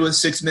can do a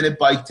 6-minute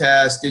bike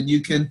test and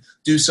you can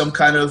do some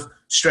kind of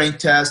strength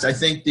test. I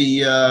think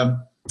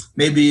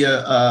maybe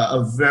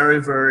a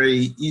very,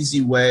 very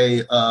easy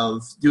way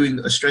of doing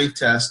a strength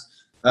test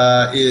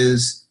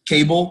is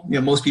cable.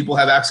 Most people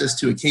have access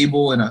to a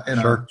cable and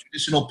a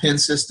traditional pin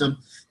system,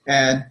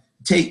 and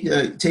take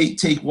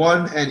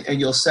one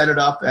and you'll set it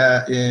up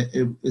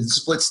in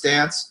split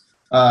stance.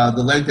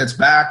 The leg that's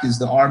back is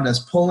the arm that's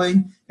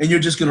pulling, and you're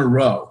just going to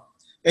row.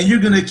 And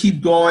you're going to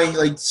keep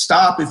going,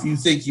 stop if you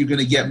think you're going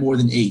to get more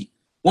than 8.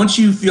 Once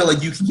you feel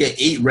like you can get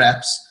 8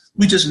 reps,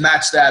 we just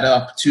match that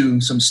up to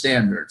some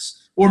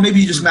standards. Or maybe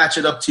you just match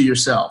it up to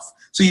yourself.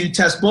 So you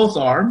test both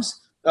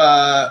arms,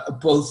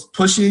 both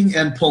pushing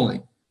and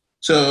pulling.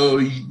 So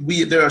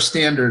there are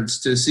standards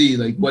to see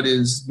what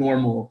is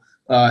normal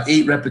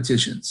 8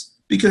 repetitions.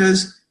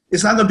 Because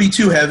it's not going to be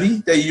too heavy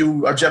that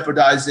you are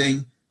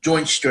jeopardizing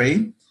joint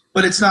strain,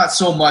 but it's not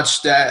so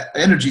much that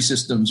energy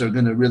systems are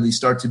going to really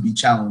start to be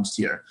challenged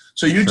here.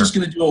 So you're just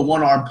going to do a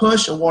 1-arm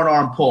push, a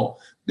 1-arm pull.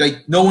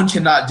 No one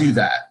cannot do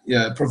that,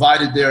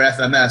 provided their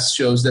FMS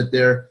shows that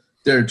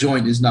their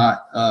joint is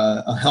not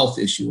a health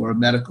issue or a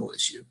medical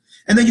issue.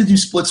 And then you do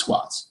split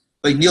squats,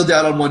 kneel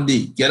down on one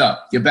knee, get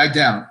up, get back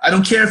down. I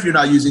don't care if you're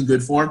not using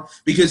good form,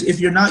 because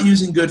if you're not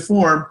using good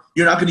form,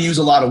 you're not going to use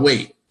a lot of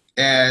weight.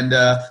 And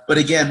but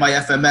again, my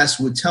FMS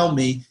would tell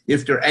me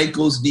if their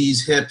ankles,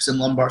 knees, hips, and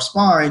lumbar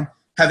spine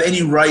have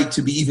any right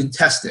to be even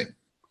testing.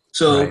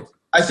 So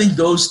I think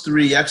those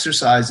 3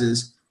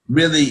 exercises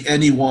really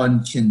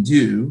anyone can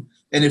do.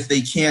 And if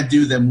they can't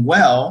do them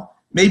well,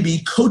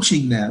 maybe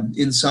coaching them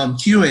in some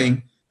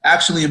cueing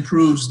actually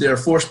improves their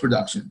force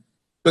production.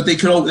 But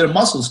their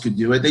muscles could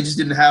do it. They just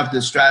didn't have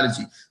the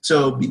strategy.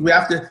 So we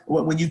have to,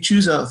 when you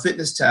choose a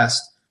fitness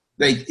test,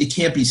 it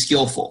can't be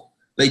skillful.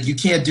 You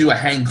can't do a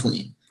hang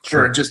clean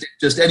for just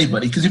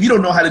anybody. Because if you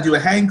don't know how to do a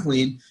hang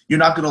clean, you're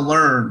not going to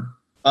learn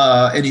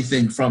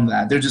anything from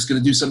that. They're just going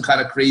to do some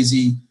kind of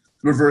crazy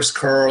reverse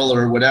curl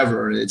or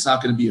whatever. It's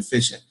not going to be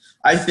efficient.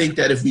 I think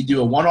that if we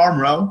do a 1-arm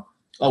row,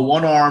 a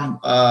 1-arm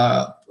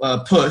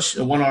push, a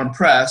 1-arm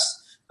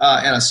press,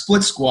 and a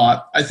split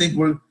squat, I think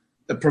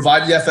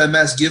provided the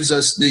FMS gives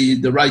us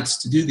the rights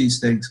to do these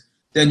things,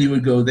 then you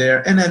would go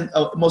there. And then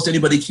most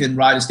anybody can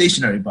ride a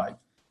stationary bike.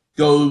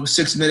 Go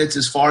 6 minutes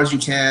as far as you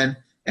can,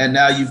 and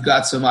now you've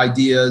got some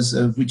ideas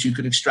of which you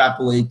could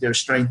extrapolate their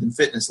strength and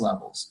fitness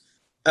levels.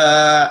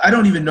 I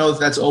don't even know if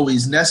that's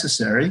always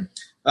necessary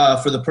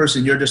for the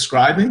person you're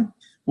describing.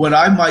 What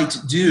I might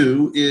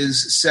do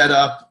is set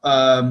up,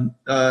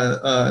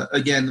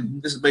 again,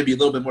 this is maybe a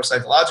little bit more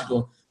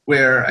psychological,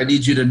 where I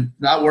need you to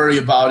not worry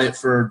about it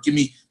for give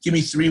me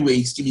 3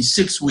 weeks, give me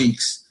 6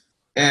 weeks,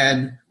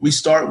 and we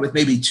start with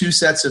maybe 2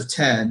 sets of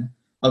 10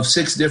 of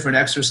 6 different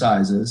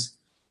exercises,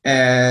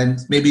 and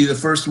maybe the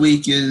first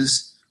week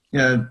is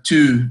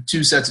 2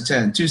 sets of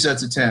 10, 2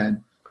 sets of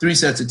 10, 3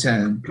 sets of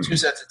 10, 2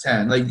 sets of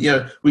 10.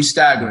 We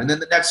stagger, and then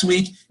the next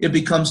week it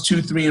becomes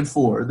 2, 3, and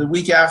 4. The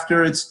week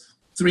after it's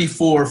 3,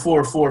 4,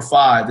 4, 4,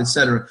 5,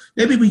 etc.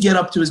 Maybe we get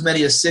up to as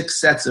many as 6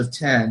 sets of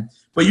 10,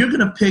 but you're going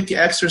to pick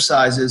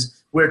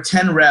exercises where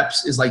 10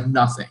 reps is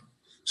nothing.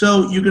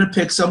 So you're going to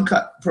pick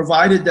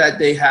provided that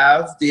they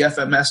have the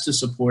FMS to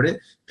support it,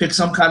 pick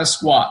some kind of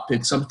squat,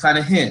 pick some kind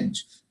of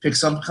hinge, pick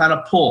some kind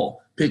of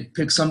pull,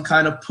 pick some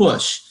kind of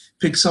push,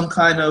 pick some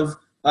kind of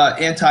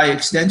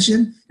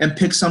anti-extension, and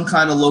pick some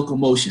kind of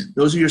locomotion.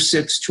 Those are your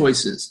 6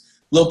 choices.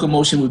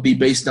 Locomotion would be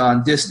based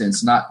on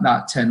distance,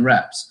 not 10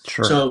 reps.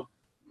 Sure. So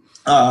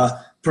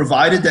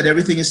provided that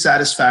everything is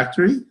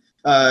satisfactory,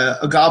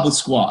 a goblet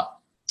squat,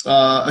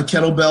 a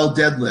kettlebell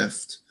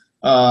deadlift,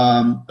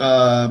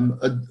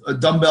 a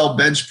dumbbell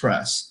bench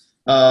press,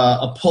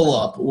 a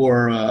pull-up,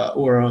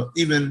 or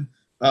even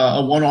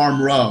a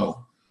 1-arm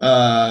row,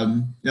 a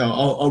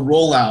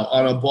rollout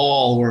on a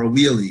ball or a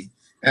wheelie,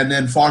 and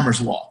then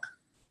farmer's walk.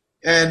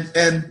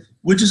 And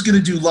we're just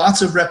going to do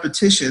lots of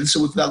repetitions,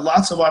 so we've got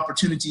lots of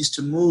opportunities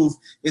to move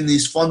in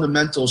these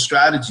fundamental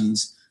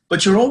strategies.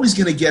 But you're always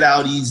going to get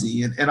out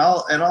easy, and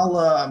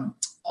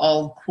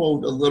I'll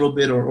quote a little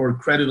bit or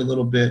credit a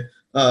little bit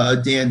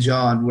Dan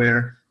John,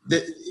 where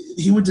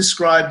he would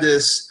describe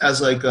this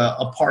as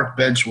a park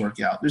bench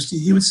workout.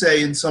 He would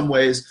say in some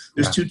ways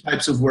there's 2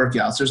 types of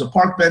workouts. There's a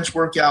park bench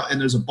workout and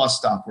there's a bus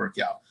stop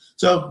workout.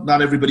 So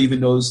not everybody even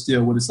knows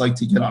what it's like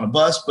to get on a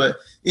bus, but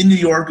in New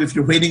York, if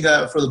you're waiting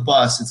for the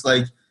bus, it's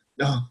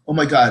oh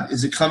my God,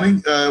 is it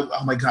coming?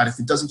 Oh my God, if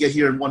it doesn't get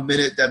here in 1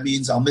 minute, that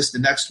means I'll miss the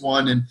next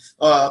one. And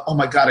oh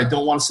my God, I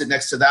don't want to sit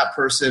next to that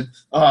person.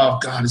 Oh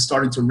God, it's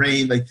starting to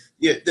rain. Like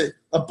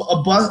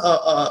a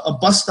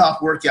bus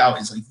stop workout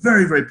is like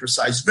very, very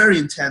precise, very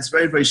intense,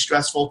 very, very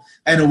stressful,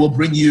 and it will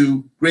bring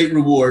you great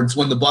rewards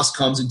when the bus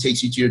comes and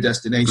takes you to your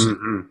destination.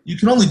 Mm-hmm. You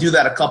can only do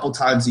that a couple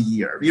times a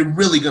year. You're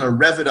really going to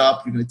rev it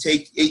up. You're going to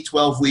take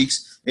 8-12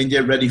 weeks and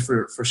get ready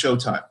for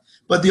showtime.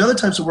 But the other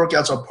types of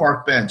workouts are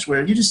park bench,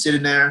 where you're just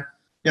sitting there,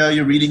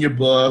 you're reading your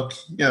book,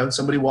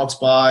 somebody walks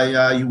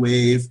by, you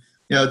wave,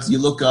 you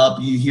look up,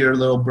 you hear a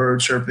little bird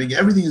chirping.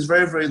 Everything is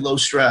very, very low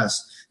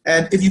stress.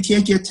 And if you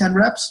can't get 10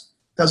 reps,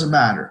 doesn't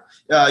matter.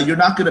 You're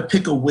not going to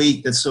pick a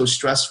weight that's so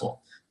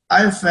stressful. I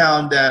have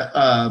found that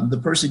the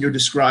person you're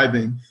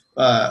describing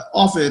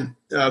often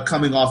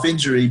coming off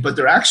injury, but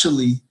they're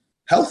actually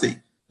healthy.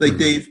 Like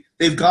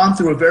they've gone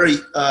through a very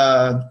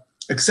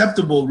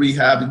acceptable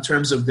rehab in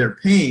terms of their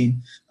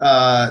pain.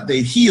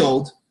 They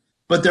healed,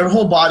 but their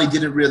whole body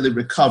didn't really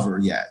recover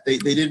yet. They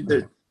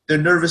didn't. Their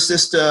nervous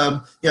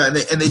system, and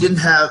they didn't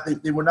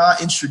have. They were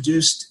not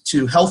introduced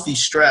to healthy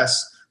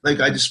stress like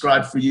I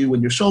described for you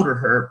when your shoulder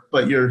hurt,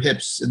 but your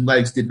hips and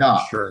legs did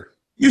not. Sure.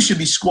 You should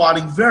be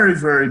squatting very,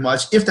 very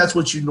much if that's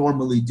what you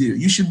normally do.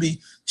 You should be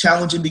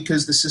challenging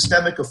because the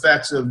systemic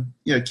effects of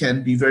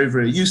can be very,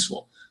 very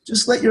useful.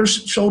 Just let your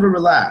shoulder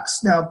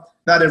relax. Now,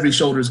 not every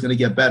shoulder is going to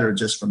get better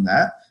just from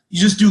that.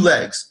 You just do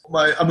legs.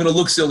 I'm going to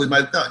look silly.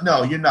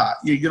 No, you're not.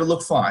 You're going to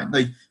look fine.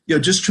 Like,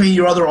 just train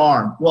your other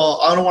arm.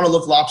 Well, I don't want to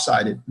look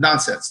lopsided.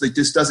 Nonsense. Like,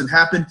 this doesn't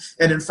happen.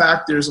 And in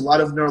fact, there's a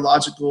lot of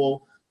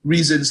neurological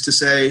reasons to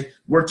say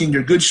working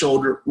your good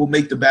shoulder will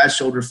make the bad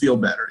shoulder feel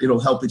better. It'll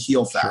help it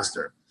heal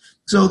faster. Sure.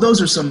 So those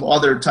are some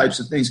other types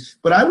of things.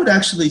 But I would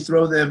actually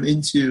throw them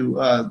into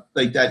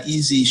like that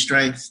easy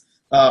strength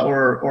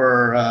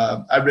or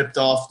I ripped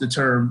off the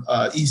term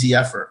easy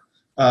effort.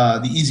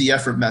 The easy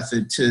effort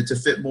method to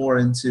fit more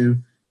into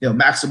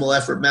maximal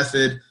effort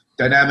method,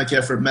 dynamic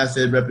effort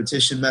method,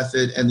 repetition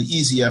method, and the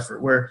easy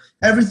effort where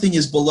everything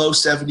is below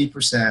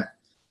 70%.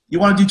 You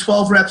want to do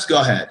 12 reps? Go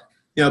ahead.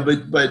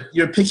 But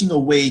you're picking a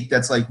weight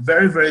that's like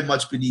very, very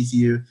much beneath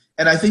you.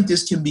 And I think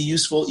this can be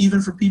useful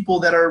even for people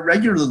that are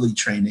regularly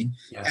training.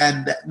 Yes.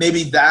 And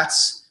maybe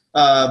that's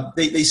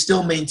they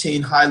still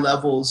maintain high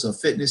levels of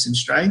fitness and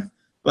strength,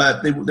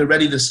 but they're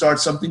ready to start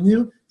something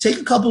new. Take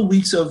a couple of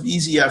weeks of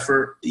easy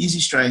effort, easy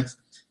strength,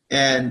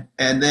 and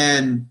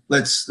then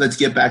let's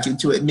get back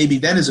into it. Maybe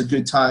then is a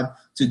good time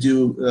to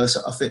do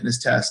a fitness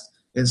test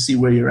and see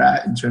where you're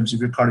at in terms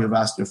of your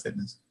cardiovascular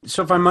fitness.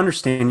 So if I'm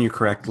understanding you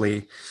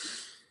correctly,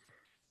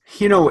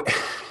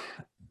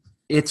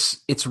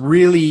 it's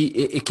really,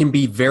 it can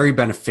be very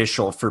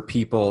beneficial for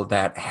people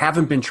that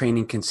haven't been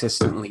training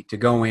consistently to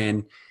go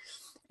in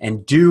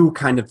and do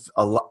kind of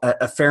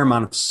a fair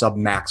amount of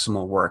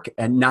submaximal work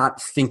and not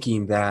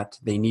thinking that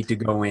they need to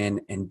go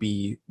in and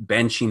be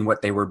benching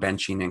what they were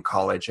benching in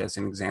college, as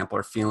an example,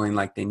 or feeling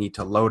like they need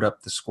to load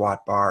up the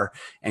squat bar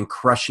and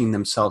crushing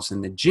themselves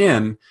in the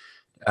gym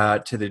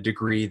to the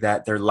degree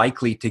that they're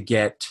likely to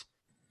get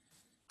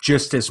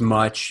just as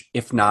much,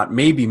 if not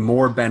maybe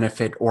more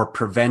benefit or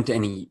prevent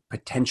any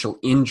potential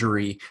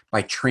injury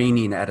by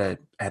training at a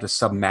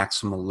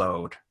submaximal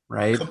load,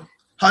 right?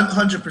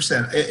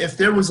 100%. If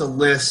there was a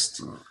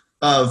list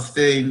of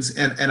things,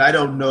 and I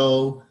don't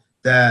know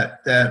that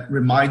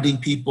reminding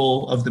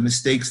people of the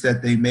mistakes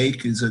that they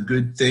make is a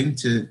good thing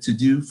to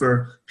do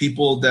for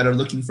people that are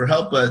looking for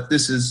help, but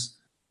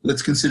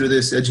let's consider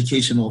this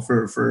educational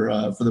for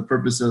the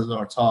purposes of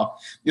our talk.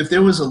 If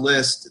there was a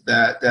list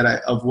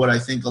of what I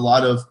think a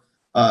lot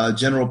of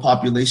general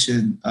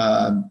population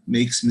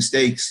makes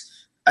mistakes,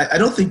 I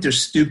don't think they're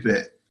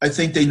stupid. I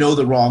think they know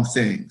the wrong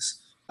things.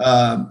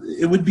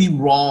 It would be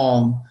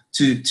wrong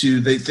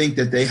they think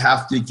that they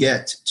have to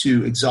get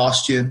to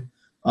exhaustion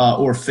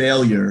or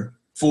failure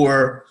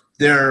for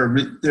their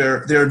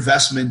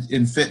investment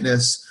in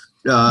fitness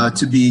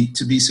to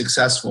be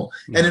successful.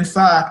 Yeah. And in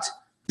fact,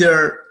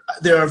 there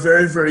are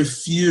very, very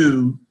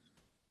few.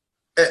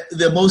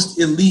 The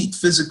most elite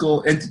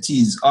physical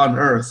entities on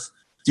earth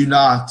do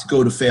not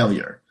go to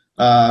failure.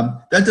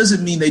 That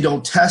doesn't mean they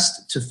don't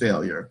test to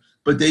failure,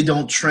 but they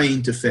don't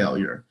train to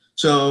failure.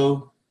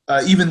 So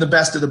even the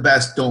best of the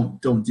best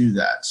don't do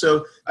that.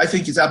 So I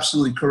think it's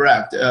absolutely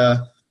correct.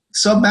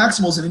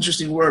 Submaximal is an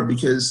interesting word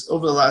because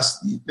over the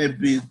last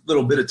maybe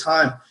little bit of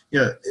time,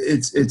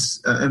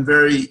 I'm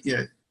very,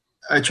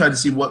 I try to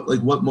see what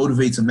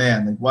motivates a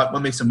man, like what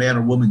makes a man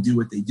or woman do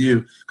what they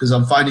do. Because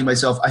I'm finding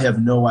myself, I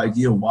have no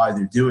idea why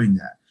they're doing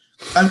that.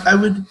 I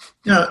would,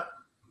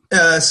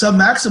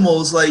 submaximal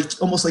is like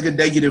almost like a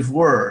negative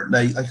word.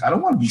 Like I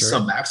don't want to be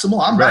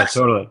submaximal. I'm right, maximal.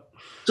 Totally.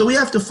 So we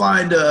have to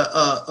find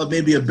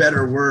maybe a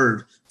better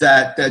word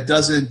that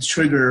doesn't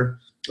trigger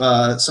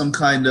some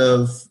kind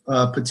of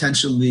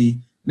potentially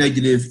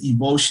negative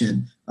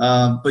emotion.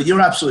 But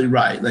you're absolutely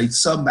right. Like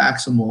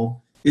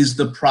submaximal is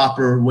the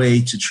proper way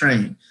to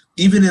train.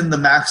 Even in the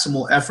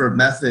maximal effort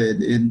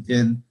method,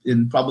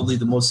 in probably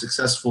the most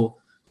successful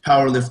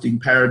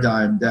powerlifting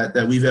paradigm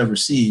that we've ever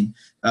seen,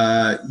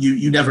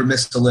 you never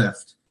miss a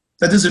lift.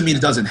 That doesn't mean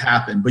it doesn't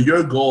happen, but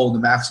your goal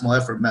in the maximal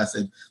effort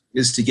method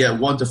is to get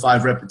 1 to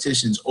 5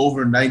 repetitions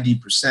over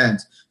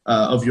 90%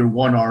 of your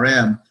 1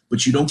 RM,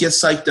 but you don't get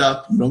psyched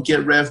up, you don't get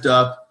revved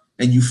up,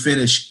 and you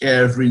finish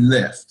every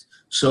lift.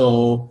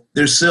 So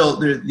there's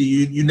still,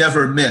 you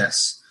never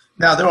miss.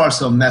 Now, there are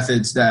some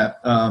methods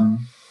that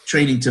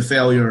training to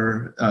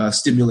failure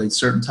stimulates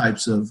certain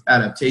types of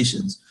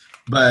adaptations,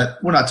 but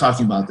we're not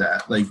talking about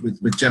that, like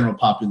with general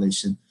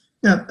population.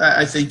 Yeah,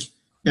 I think,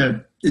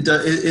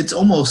 it's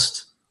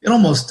almost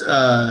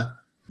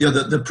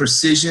the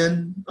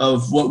precision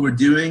of what we're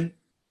doing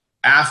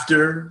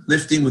after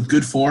lifting with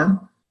good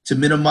form to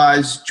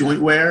minimize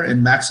joint wear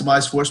and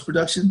maximize force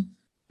production,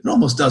 it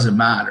almost doesn't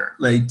matter.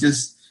 Like,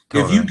 just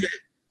totally. If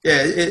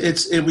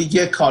you get, we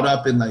get caught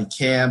up in like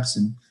camps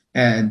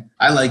and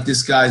I like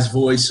this guy's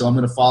voice, so I'm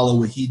going to follow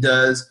what he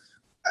does.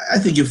 I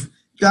think if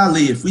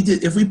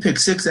we pick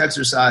 6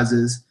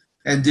 exercises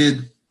and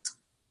did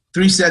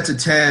 3 sets of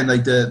 10,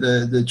 like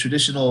the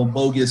traditional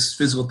bogus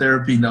physical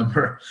therapy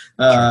number,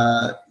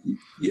 I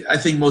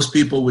think most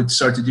people would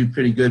start to do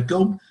pretty good.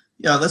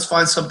 Let's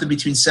find something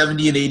between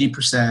 70 and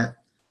 80%.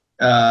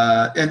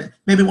 And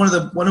maybe one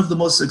of the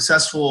most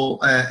successful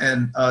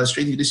and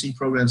strength and conditioning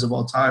programs of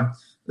all time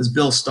is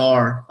Bill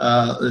Starr,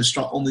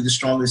 Only the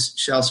Strongest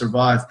Shall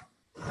Survive.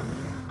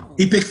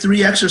 He picked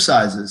 3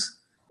 exercises,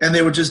 and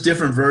they were just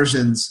different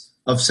versions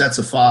of sets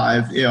of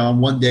 5.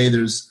 On one day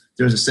there's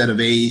a set of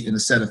 8 and a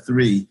set of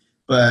 3,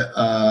 but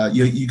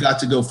you got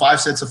to go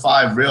 5 sets of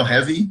 5 real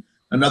heavy.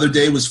 Another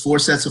day was 4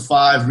 sets of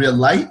 5 real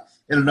light,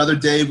 and another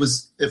day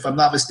was, if I'm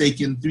not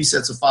mistaken, 3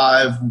 sets of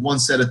 5, 1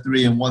 set of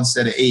 3, and 1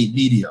 set of 8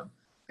 medium.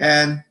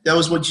 And that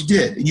was what you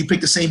did. And you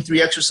picked the same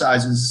 3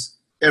 exercises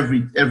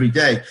every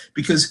day,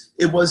 because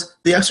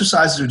the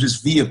exercises are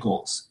just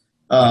vehicles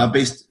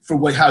based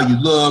for how you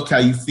look, how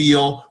you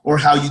feel, or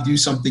how you do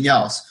something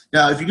else.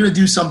 Now, if you're going to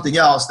do something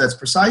else that's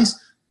precise,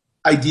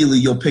 ideally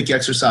you'll pick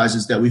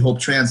exercises that we hope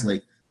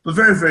translate. But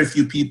very, very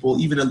few people,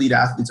 even elite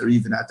athletes, are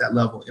even at that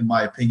level, in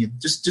my opinion.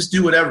 Just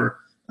do whatever.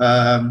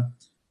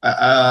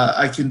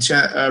 I can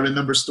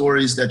remember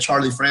stories that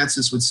Charlie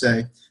Francis would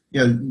say,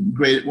 one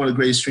of the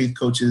greatest strength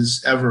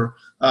coaches ever,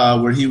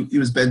 where he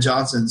was Ben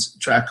Johnson's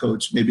track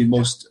coach, maybe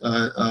most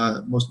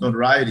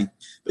notoriety.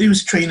 But he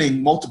was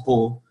training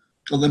multiple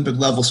Olympic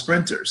level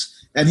sprinters,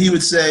 and he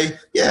would say,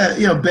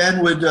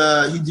 Ben would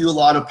he'd do a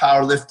lot of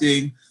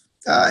powerlifting,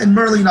 and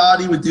Merlene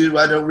Ottey would do,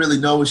 I don't really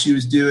know what she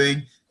was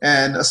doing,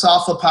 and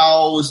Asafa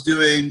Powell was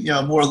doing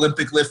more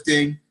Olympic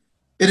lifting,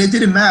 and it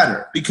didn't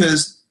matter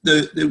because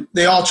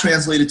they all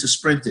translated to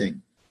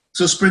sprinting.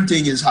 So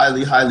sprinting is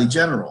highly, highly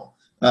general.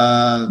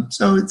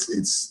 So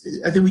it's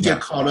I think we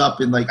get caught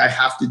up in like, I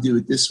have to do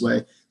it this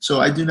way. So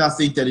I do not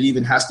think that it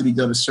even has to be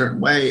done a certain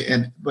way.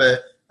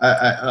 But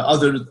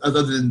other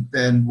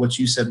than what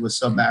you said was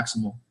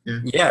submaximal.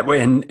 Yeah.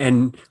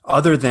 And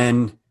other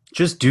than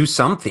just do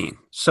something.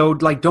 So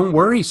like, don't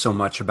worry so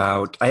much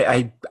about,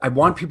 I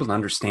want people to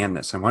understand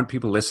this. I want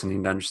people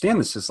listening to understand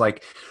this. It's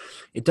like,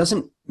 it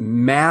doesn't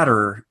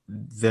matter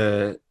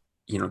the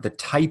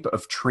type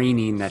of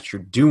training that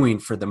you're doing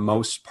for the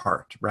most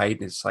part, right?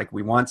 It's like,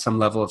 we want some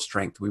level of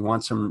strength. We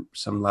want some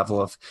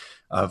level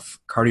of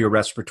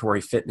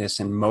cardiorespiratory fitness,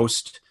 and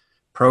most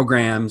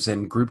programs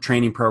and group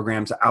training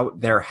programs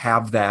out there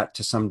have that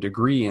to some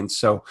degree. And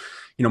so,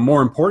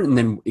 more important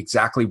than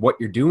exactly what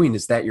you're doing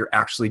is that you're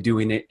actually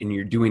doing it, and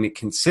you're doing it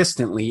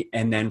consistently.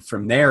 And then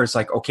from there, it's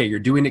like, okay, you're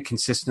doing it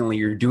consistently.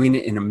 You're doing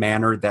it in a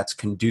manner that's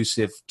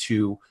conducive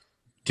to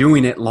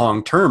doing it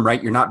long term,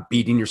 right? You're not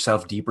beating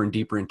yourself deeper and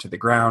deeper into the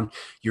ground.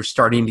 You're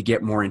starting to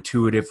get more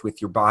intuitive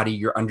with your body.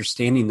 You're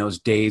understanding those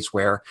days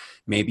where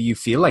maybe you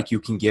feel like you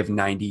can give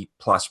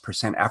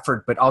 90+%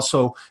 effort, but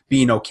also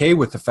being okay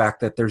with the fact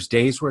that there's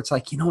days where it's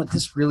like,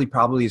 this really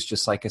probably is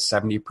just like a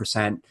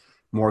 70%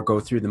 more go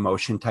through the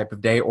motion type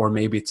of day, or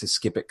maybe it's a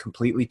skip it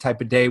completely type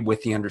of day,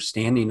 with the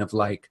understanding of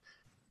like,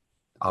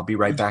 I'll be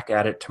right back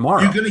at it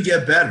tomorrow. You're going to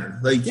get better.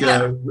 Like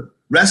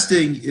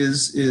resting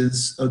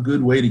is a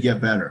good way to get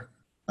better.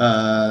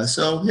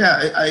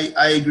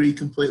 I agree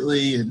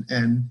completely.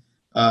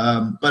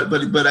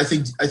 But I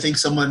think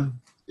someone,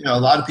 a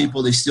lot of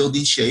people, they still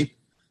need shape.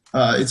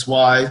 It's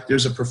why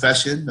there's a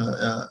profession,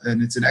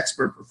 and it's an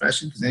expert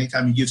profession, because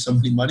anytime you give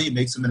somebody money, it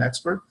makes them an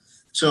expert.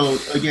 So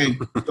again,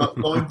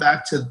 going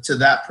back to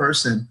that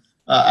person,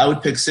 I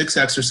would pick 6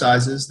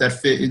 exercises that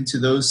fit into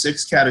those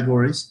 6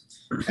 categories,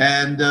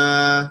 and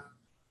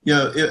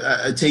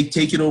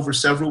take it over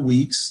several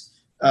weeks.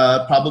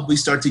 Probably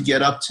start to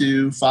get up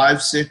to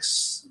 5,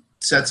 6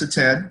 sets of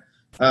 10,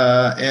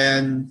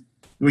 and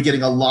we're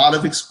getting a lot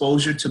of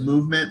exposure to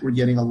movement. We're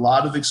getting a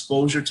lot of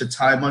exposure to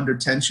time under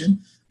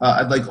tension.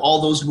 I'd like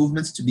all those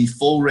movements to be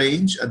full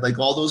range. I'd like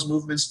all those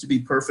movements to be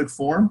perfect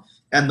form,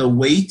 and the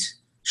weight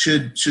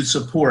should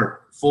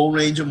support full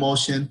range of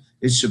motion.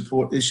 It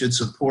should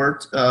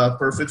support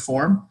perfect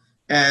form.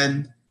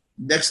 And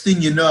next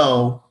thing you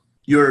know,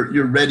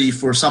 you're ready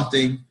for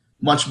something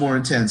much more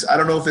intense. I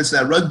don't know if it's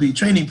that rugby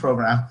training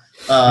program,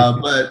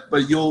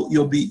 but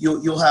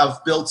you'll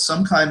have built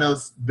some kind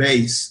of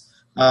base,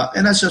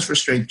 and that's just for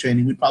strength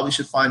training. We probably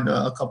should find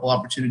a couple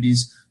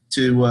opportunities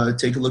to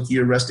take a look at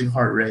your resting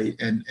heart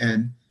rate, and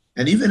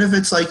even if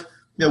it's like,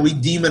 we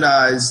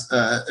demonize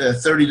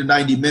 30 to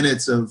 90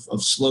 minutes of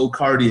slow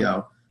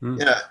cardio.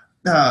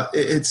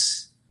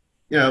 It's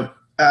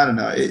I don't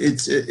know.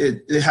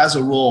 It has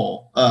a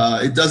role.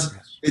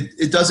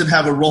 It doesn't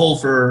have a role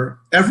for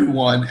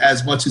everyone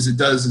as much as it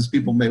does as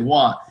people may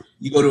want.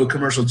 You go to a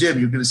commercial gym,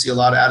 you're going to see a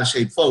lot of out of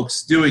shape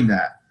folks doing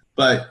that.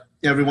 But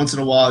every once in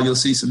a while, you'll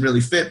see some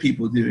really fit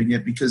people doing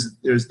it because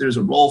there's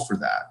a role for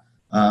that.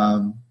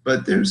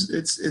 But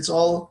it's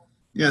all,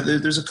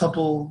 there's a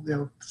couple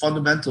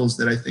fundamentals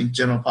that I think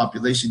general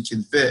population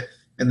can fit,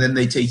 and then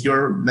they take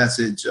your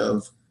message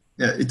of,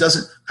 it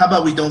doesn't. How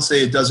about we don't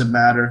say it doesn't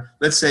matter?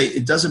 Let's say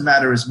it doesn't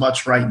matter as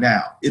much right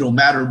now. It'll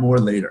matter more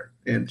later.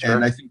 And sure.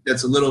 And I think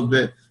that's a little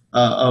bit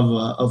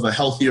of a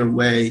healthier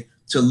way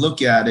to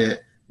look at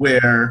it,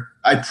 where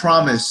I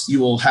promise you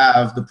will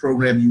have the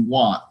program you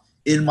want.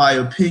 In my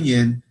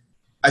opinion,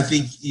 I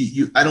think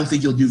I don't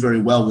think you'll do very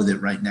well with it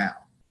right now.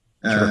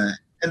 Sure.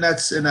 And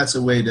that's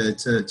a way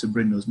to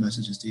bring those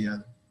messages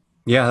together.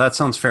 Yeah, that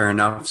sounds fair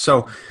enough.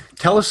 So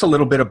tell us a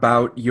little bit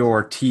about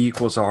your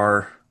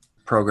T=R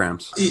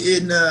programs.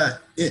 I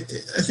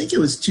think it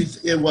was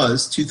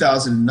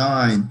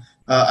 2009.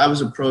 I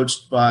was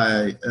approached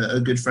by a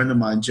good friend of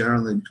mine,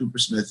 Geraldine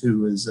Coopersmith, who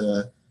was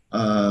a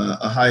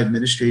high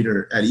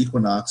administrator at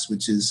Equinox,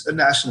 which is a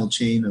national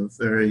chain of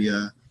very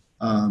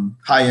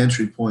high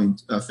entry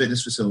point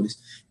fitness facilities.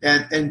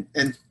 And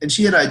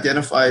she had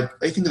identified,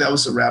 I think that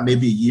was around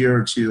maybe a year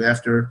or two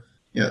after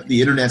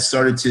the internet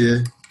started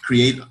to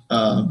create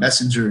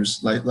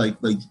messengers like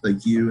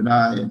you and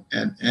I,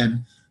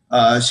 and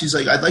she's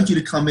like, I'd like you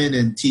to come in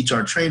and teach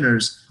our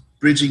trainers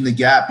bridging the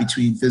gap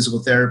between physical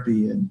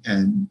therapy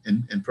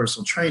and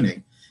personal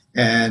training.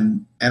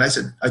 And I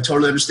said, I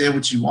totally understand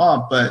what you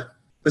want, but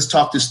let's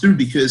talk this through,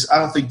 because I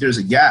don't think there's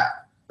a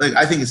gap. Like,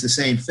 I think it's the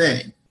same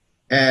thing.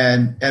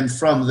 And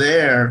from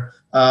there,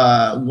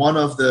 one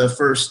of the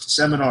first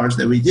seminars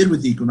that we did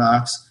with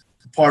Equinox,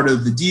 part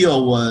of the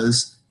deal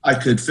was I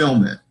could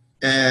film it.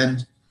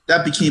 And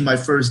that became my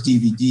first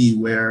DVD,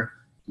 where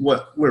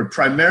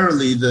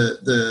primarily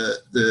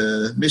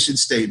the mission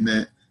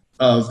statement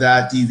of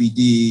that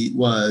DVD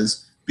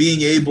was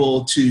being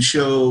able to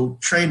show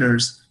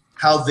trainers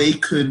how they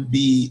could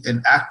be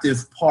an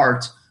active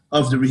part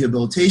of the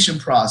rehabilitation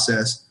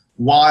process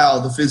while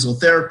the physical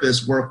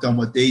therapist worked on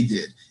what they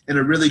did. And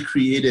it really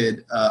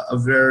created a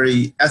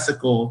very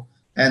ethical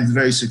and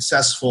very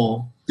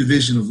successful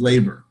division of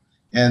labor.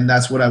 And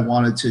that's what I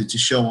wanted to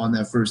show on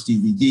that first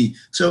DVD.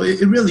 So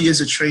it really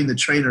is a train the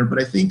trainer,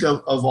 but I think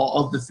of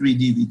all of the 3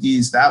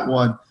 DVDs, that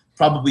one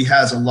probably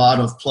has a lot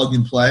of plug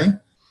and play,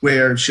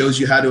 where it shows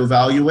you how to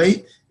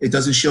evaluate. It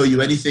doesn't show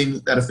you anything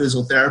that a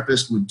physical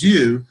therapist would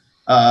do.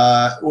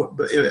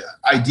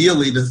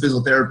 Ideally, the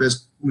physical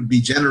therapist would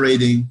be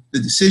generating the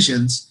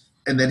decisions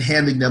and then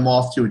handing them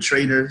off to a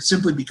trainer,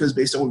 simply because,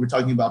 based on what we were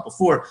talking about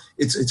before,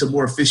 it's a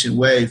more efficient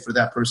way for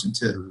that person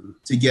to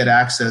get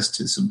access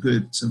to some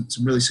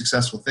really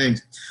successful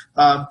things.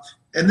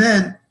 And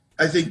then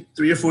I think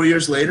 3 or 4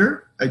 years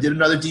later, I did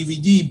another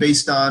DVD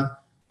based on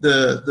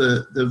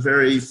the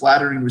very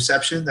flattering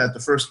reception that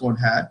the first one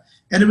had.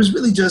 And it was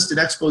really just an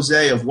expose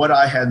of what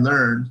I had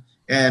learned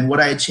and what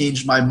I had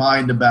changed my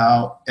mind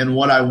about, and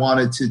what I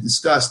wanted to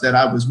discuss that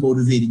I was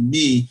motivating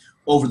me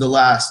over the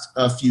last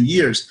few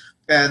years.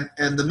 And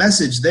the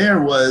message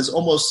there was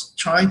almost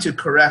trying to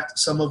correct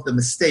some of the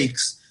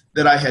mistakes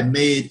that I had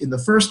made in the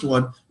first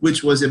one,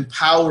 which was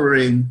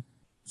empowering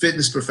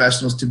fitness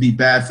professionals to be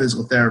bad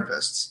physical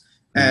therapists.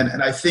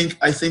 And I think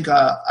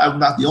I'm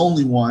not the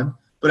only one,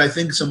 but I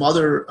think some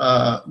other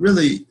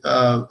really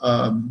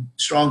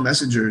strong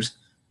messengers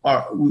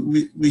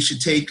we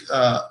should take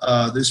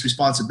this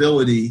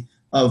responsibility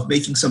of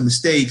making some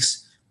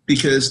mistakes,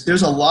 because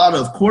there's a lot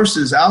of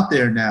courses out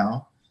there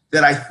now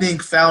that I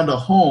think found a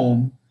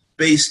home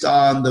based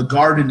on the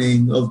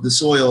gardening of the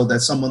soil that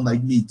someone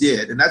like me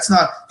did. And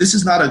this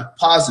is not a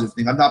positive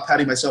thing. I'm not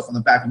patting myself on the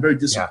back. I'm very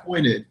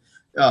disappointed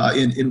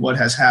in what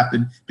has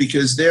happened,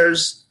 because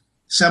there's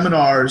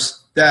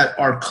seminars that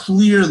are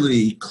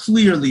clearly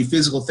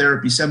physical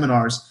therapy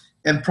seminars,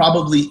 and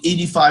probably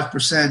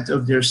 85%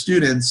 of their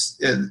students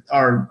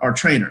are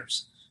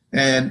trainers.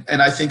 And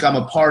I think I'm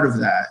a part of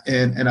that,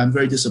 and I'm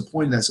very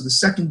disappointed in that. So the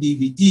second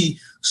DVD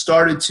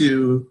started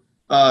to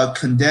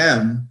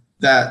condemn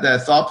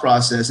that thought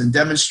process and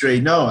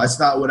demonstrate, no, that's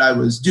not what I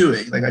was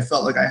doing. Like, I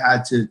felt like I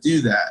had to do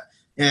that.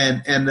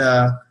 And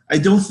I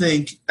don't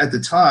think at the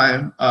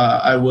time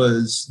I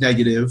was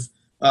negative,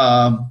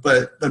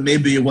 but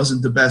maybe it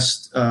wasn't the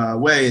best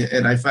way.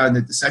 And I found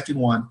that the second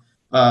one,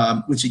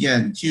 which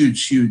again,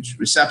 huge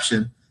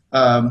reception.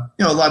 A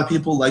lot of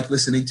people like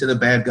listening to the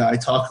bad guy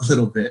talk a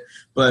little bit,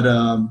 but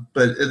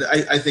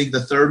I think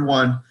the third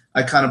one,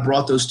 I kind of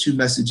brought those two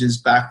messages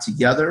back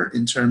together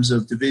in terms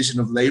of division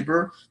of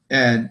labor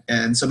and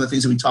some of the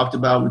things that we talked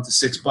about with the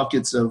 6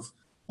 buckets of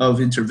of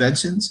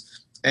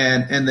interventions,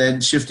 and then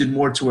shifted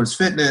more towards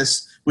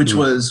fitness, which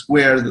was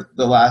where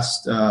the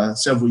last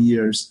several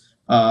years,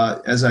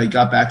 as I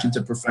got back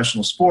into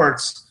professional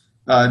sports,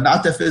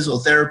 not that physical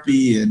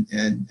therapy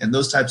and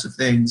those types of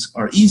things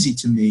are easy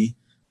to me,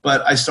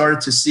 but I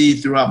started to see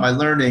throughout my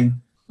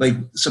learning like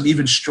some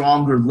even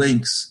stronger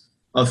links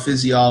of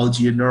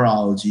physiology and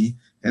neurology,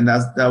 and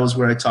that was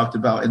where I talked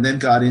about, and then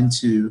got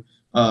into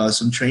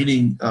some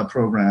training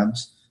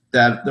programs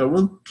that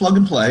were plug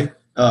and play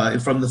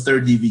from the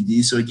third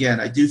DVD. So again,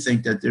 I do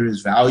think that there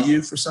is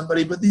value for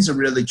somebody, but these are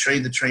really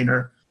train the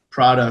trainer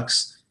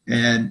products,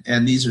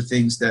 and these are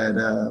things that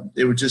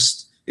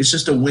it's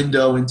just a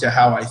window into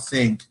how I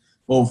think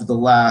over the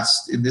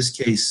last, in this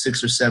case,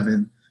 6 or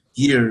 7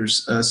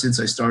 years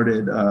since I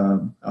started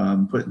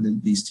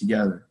putting these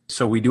together.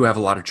 So we do have a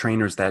lot of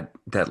trainers that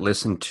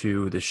listen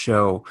to the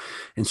show.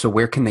 And so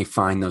where can they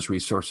find those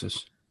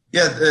resources?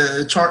 Yeah,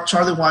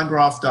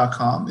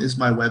 charlieweingroff.com is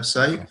my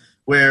website,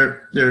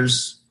 where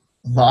there's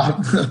a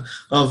lot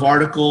of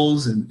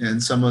articles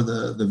and some of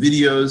the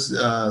videos,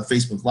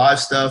 Facebook Live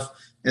stuff,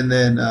 and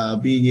then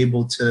being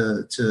able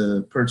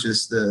to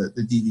purchase the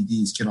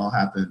DVDs can all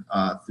happen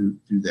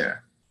through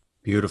there.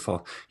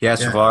 Beautiful.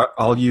 Yes, yeah. For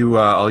all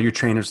you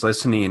trainers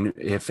listening,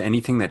 if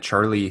anything that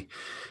Charlie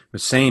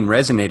was saying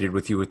resonated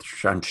with you,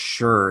 which I'm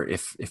sure,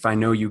 if I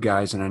know you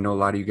guys and I know a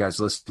lot of you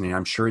guys listening,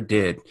 I'm sure it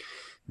did,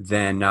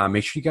 then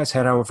make sure you guys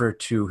head over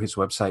to his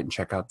website and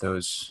check out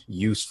those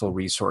useful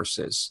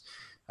resources.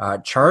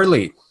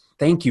 Charlie,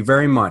 thank you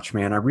very much,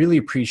 man. I really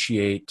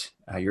appreciate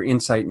your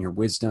insight and your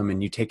wisdom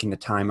and you taking the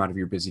time out of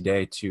your busy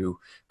day to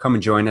come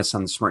and join us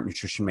on the Smart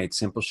Nutrition Made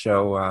Simple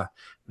show.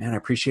 Man, I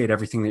appreciate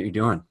everything that you're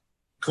doing.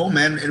 Cool,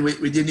 man. And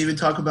we didn't even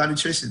talk about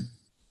nutrition.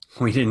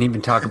 We didn't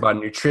even talk about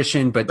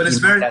nutrition, but it's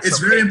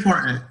very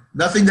important.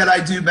 Nothing that I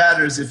do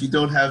matters if you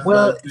don't have.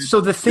 Well,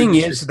 so the thing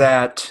is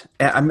that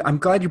I'm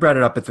glad you brought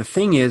it up, but the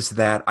thing is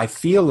that I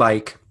feel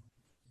like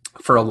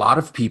for a lot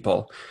of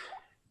people,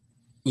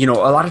 a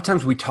lot of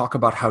times we talk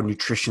about how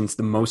nutrition's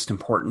the most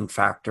important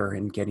factor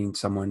in getting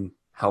someone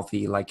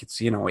healthy, like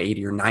it's 80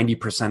 or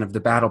 90% of the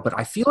battle. But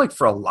I feel like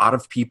for a lot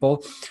of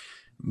people,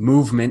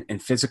 movement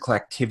and physical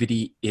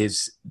activity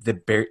is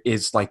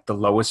like the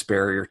lowest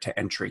barrier to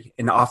entry.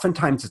 And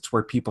oftentimes it's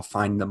where people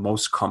find the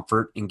most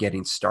comfort in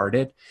getting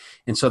started.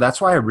 And so that's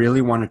why I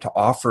really wanted to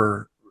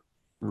offer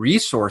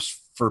resource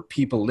for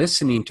people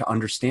listening to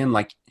understand,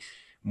 like,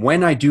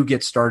 when I do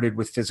get started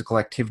with physical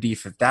activity,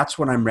 if that's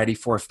what I'm ready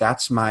for, if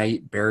that's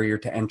my barrier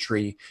to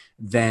entry,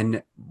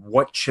 then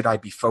what should I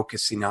be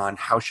focusing on?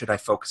 How should I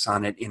focus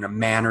on it in a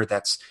manner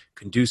that's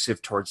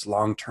conducive towards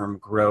long-term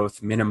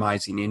growth,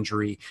 minimizing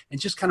injury,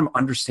 and just kind of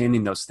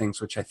understanding those things,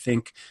 which I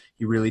think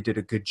you really did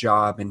a good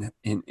job in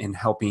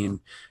helping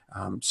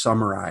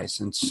summarize.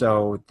 And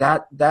so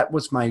that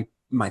was my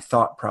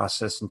thought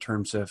process in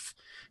terms of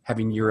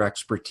having your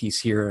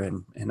expertise here,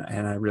 and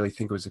I really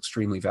think it was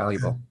extremely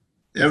valuable.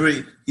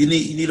 You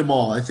need them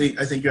all. I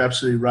think you're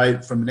absolutely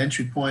right from an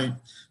entry point,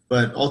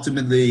 but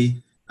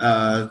ultimately,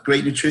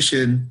 great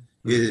nutrition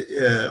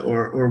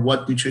or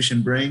what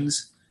nutrition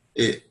brings,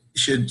 it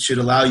should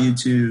allow you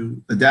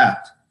to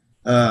adapt,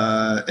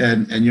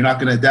 and you're not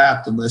going to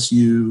adapt unless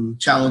you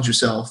challenge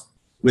yourself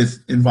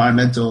with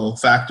environmental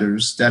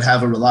factors that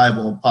have a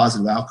reliable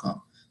positive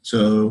outcome.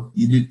 So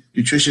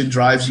nutrition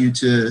drives you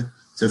to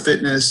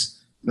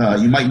fitness.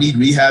 You might need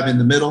rehab in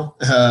the middle,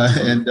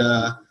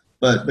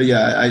 But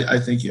yeah, I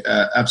think you're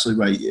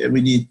absolutely right.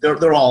 We need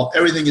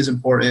everything is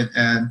important,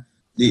 and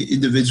the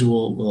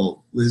individual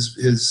will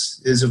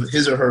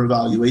his or her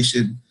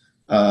evaluation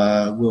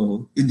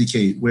will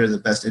indicate where the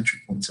best entry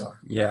points are.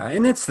 Yeah,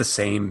 and it's the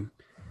same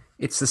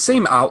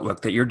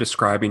outlook that you're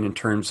describing in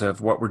terms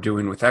of what we're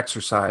doing with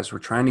exercise. We're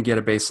trying to get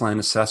a baseline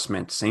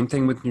assessment. Same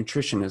thing with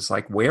nutrition is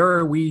like, where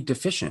are we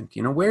deficient?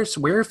 Where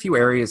are a few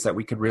areas that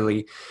we could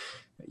really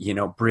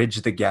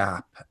bridge the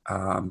gap?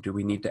 Do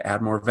we need to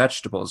add more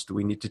vegetables? Do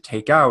we need to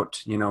take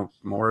out,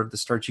 more of the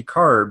starchy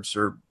carbs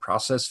or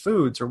processed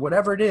foods or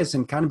whatever it is,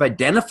 and kind of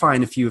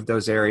identifying a few of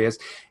those areas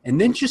and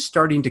then just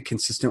starting to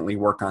consistently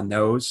work on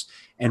those.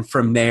 And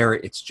from there,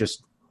 it's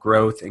just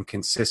growth and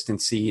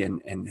consistency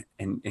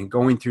and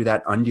going through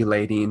that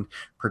undulating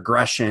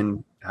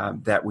progression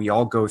that we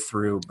all go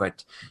through,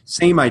 but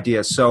same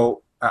idea.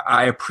 So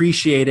I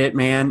appreciate it,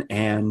 man.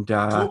 And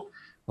cool.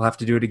 We'll have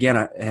to do it again,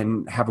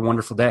 and have a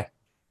wonderful day.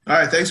 All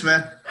right. Thanks,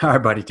 man. All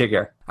right, buddy. Take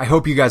care. I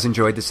hope you guys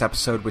enjoyed this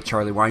episode with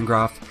Charlie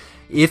Weingroff.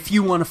 If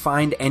you want to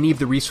find any of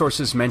the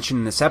resources mentioned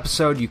in this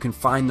episode, you can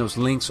find those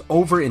links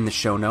over in the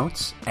show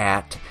notes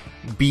at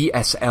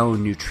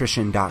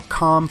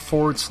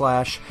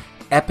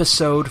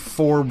bslnutrition.com/episode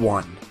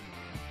 41.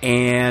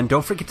 And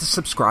don't forget to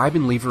subscribe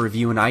and leave a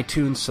review in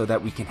iTunes so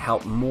that we can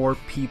help more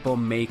people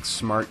make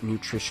smart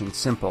nutrition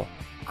simple.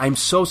 I'm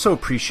so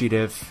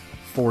appreciative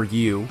for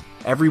you,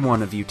 every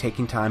one of you,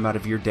 taking time out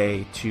of your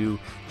day to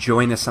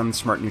join us on the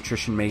Smart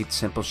Nutrition Made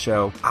Simple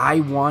show. I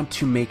want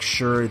to make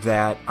sure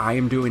that I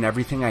am doing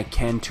everything I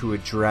can to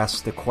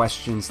address the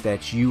questions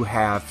that you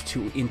have,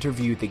 to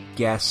interview the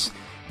guests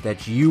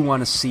that you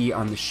want to see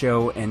on the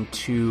show and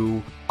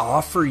to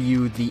offer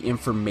you the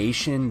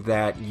information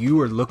that you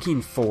are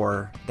looking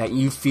for, that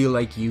you feel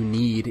like you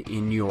need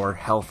in your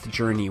health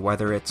journey,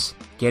 whether it's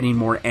getting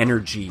more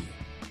energy,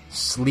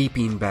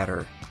 sleeping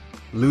better,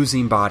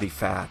 losing body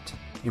fat,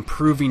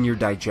 improving your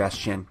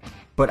digestion.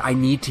 But I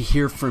need to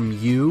hear from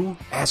you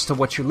as to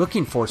what you're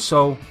looking for.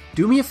 So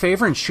do me a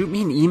favor and shoot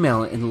me an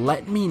email and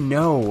let me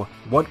know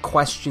what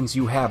questions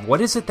you have.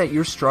 What is it that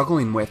you're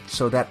struggling with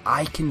so that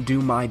I can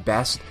do my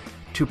best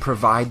to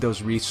provide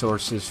those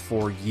resources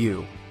for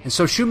you. And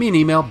so shoot me an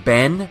email,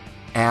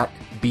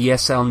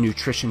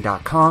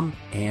 ben@bslnutrition.com,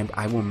 and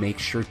I will make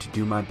sure to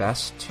do my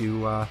best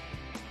to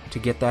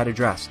get that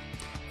addressed.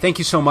 Thank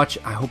you so much.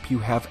 I hope you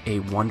have a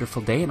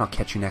wonderful day, and I'll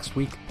catch you next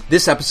week.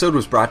 This episode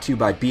was brought to you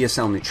by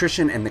BSL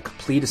Nutrition and the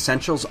Complete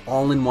Essentials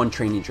All-in-One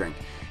Training Drink.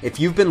 If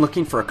you've been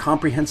looking for a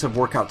comprehensive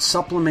workout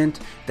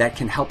supplement that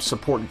can help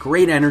support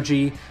great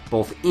energy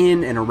both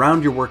in and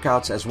around your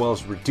workouts, as well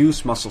as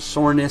reduce muscle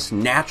soreness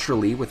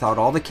naturally without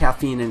all the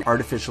caffeine and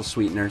artificial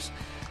sweeteners,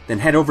 then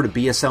head over to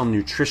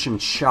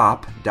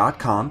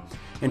bslnutritionshop.com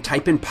and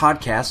type in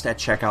podcast at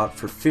checkout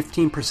for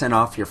 15%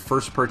 off your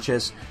first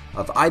purchase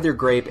of either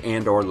grape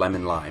and or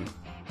lemon lime.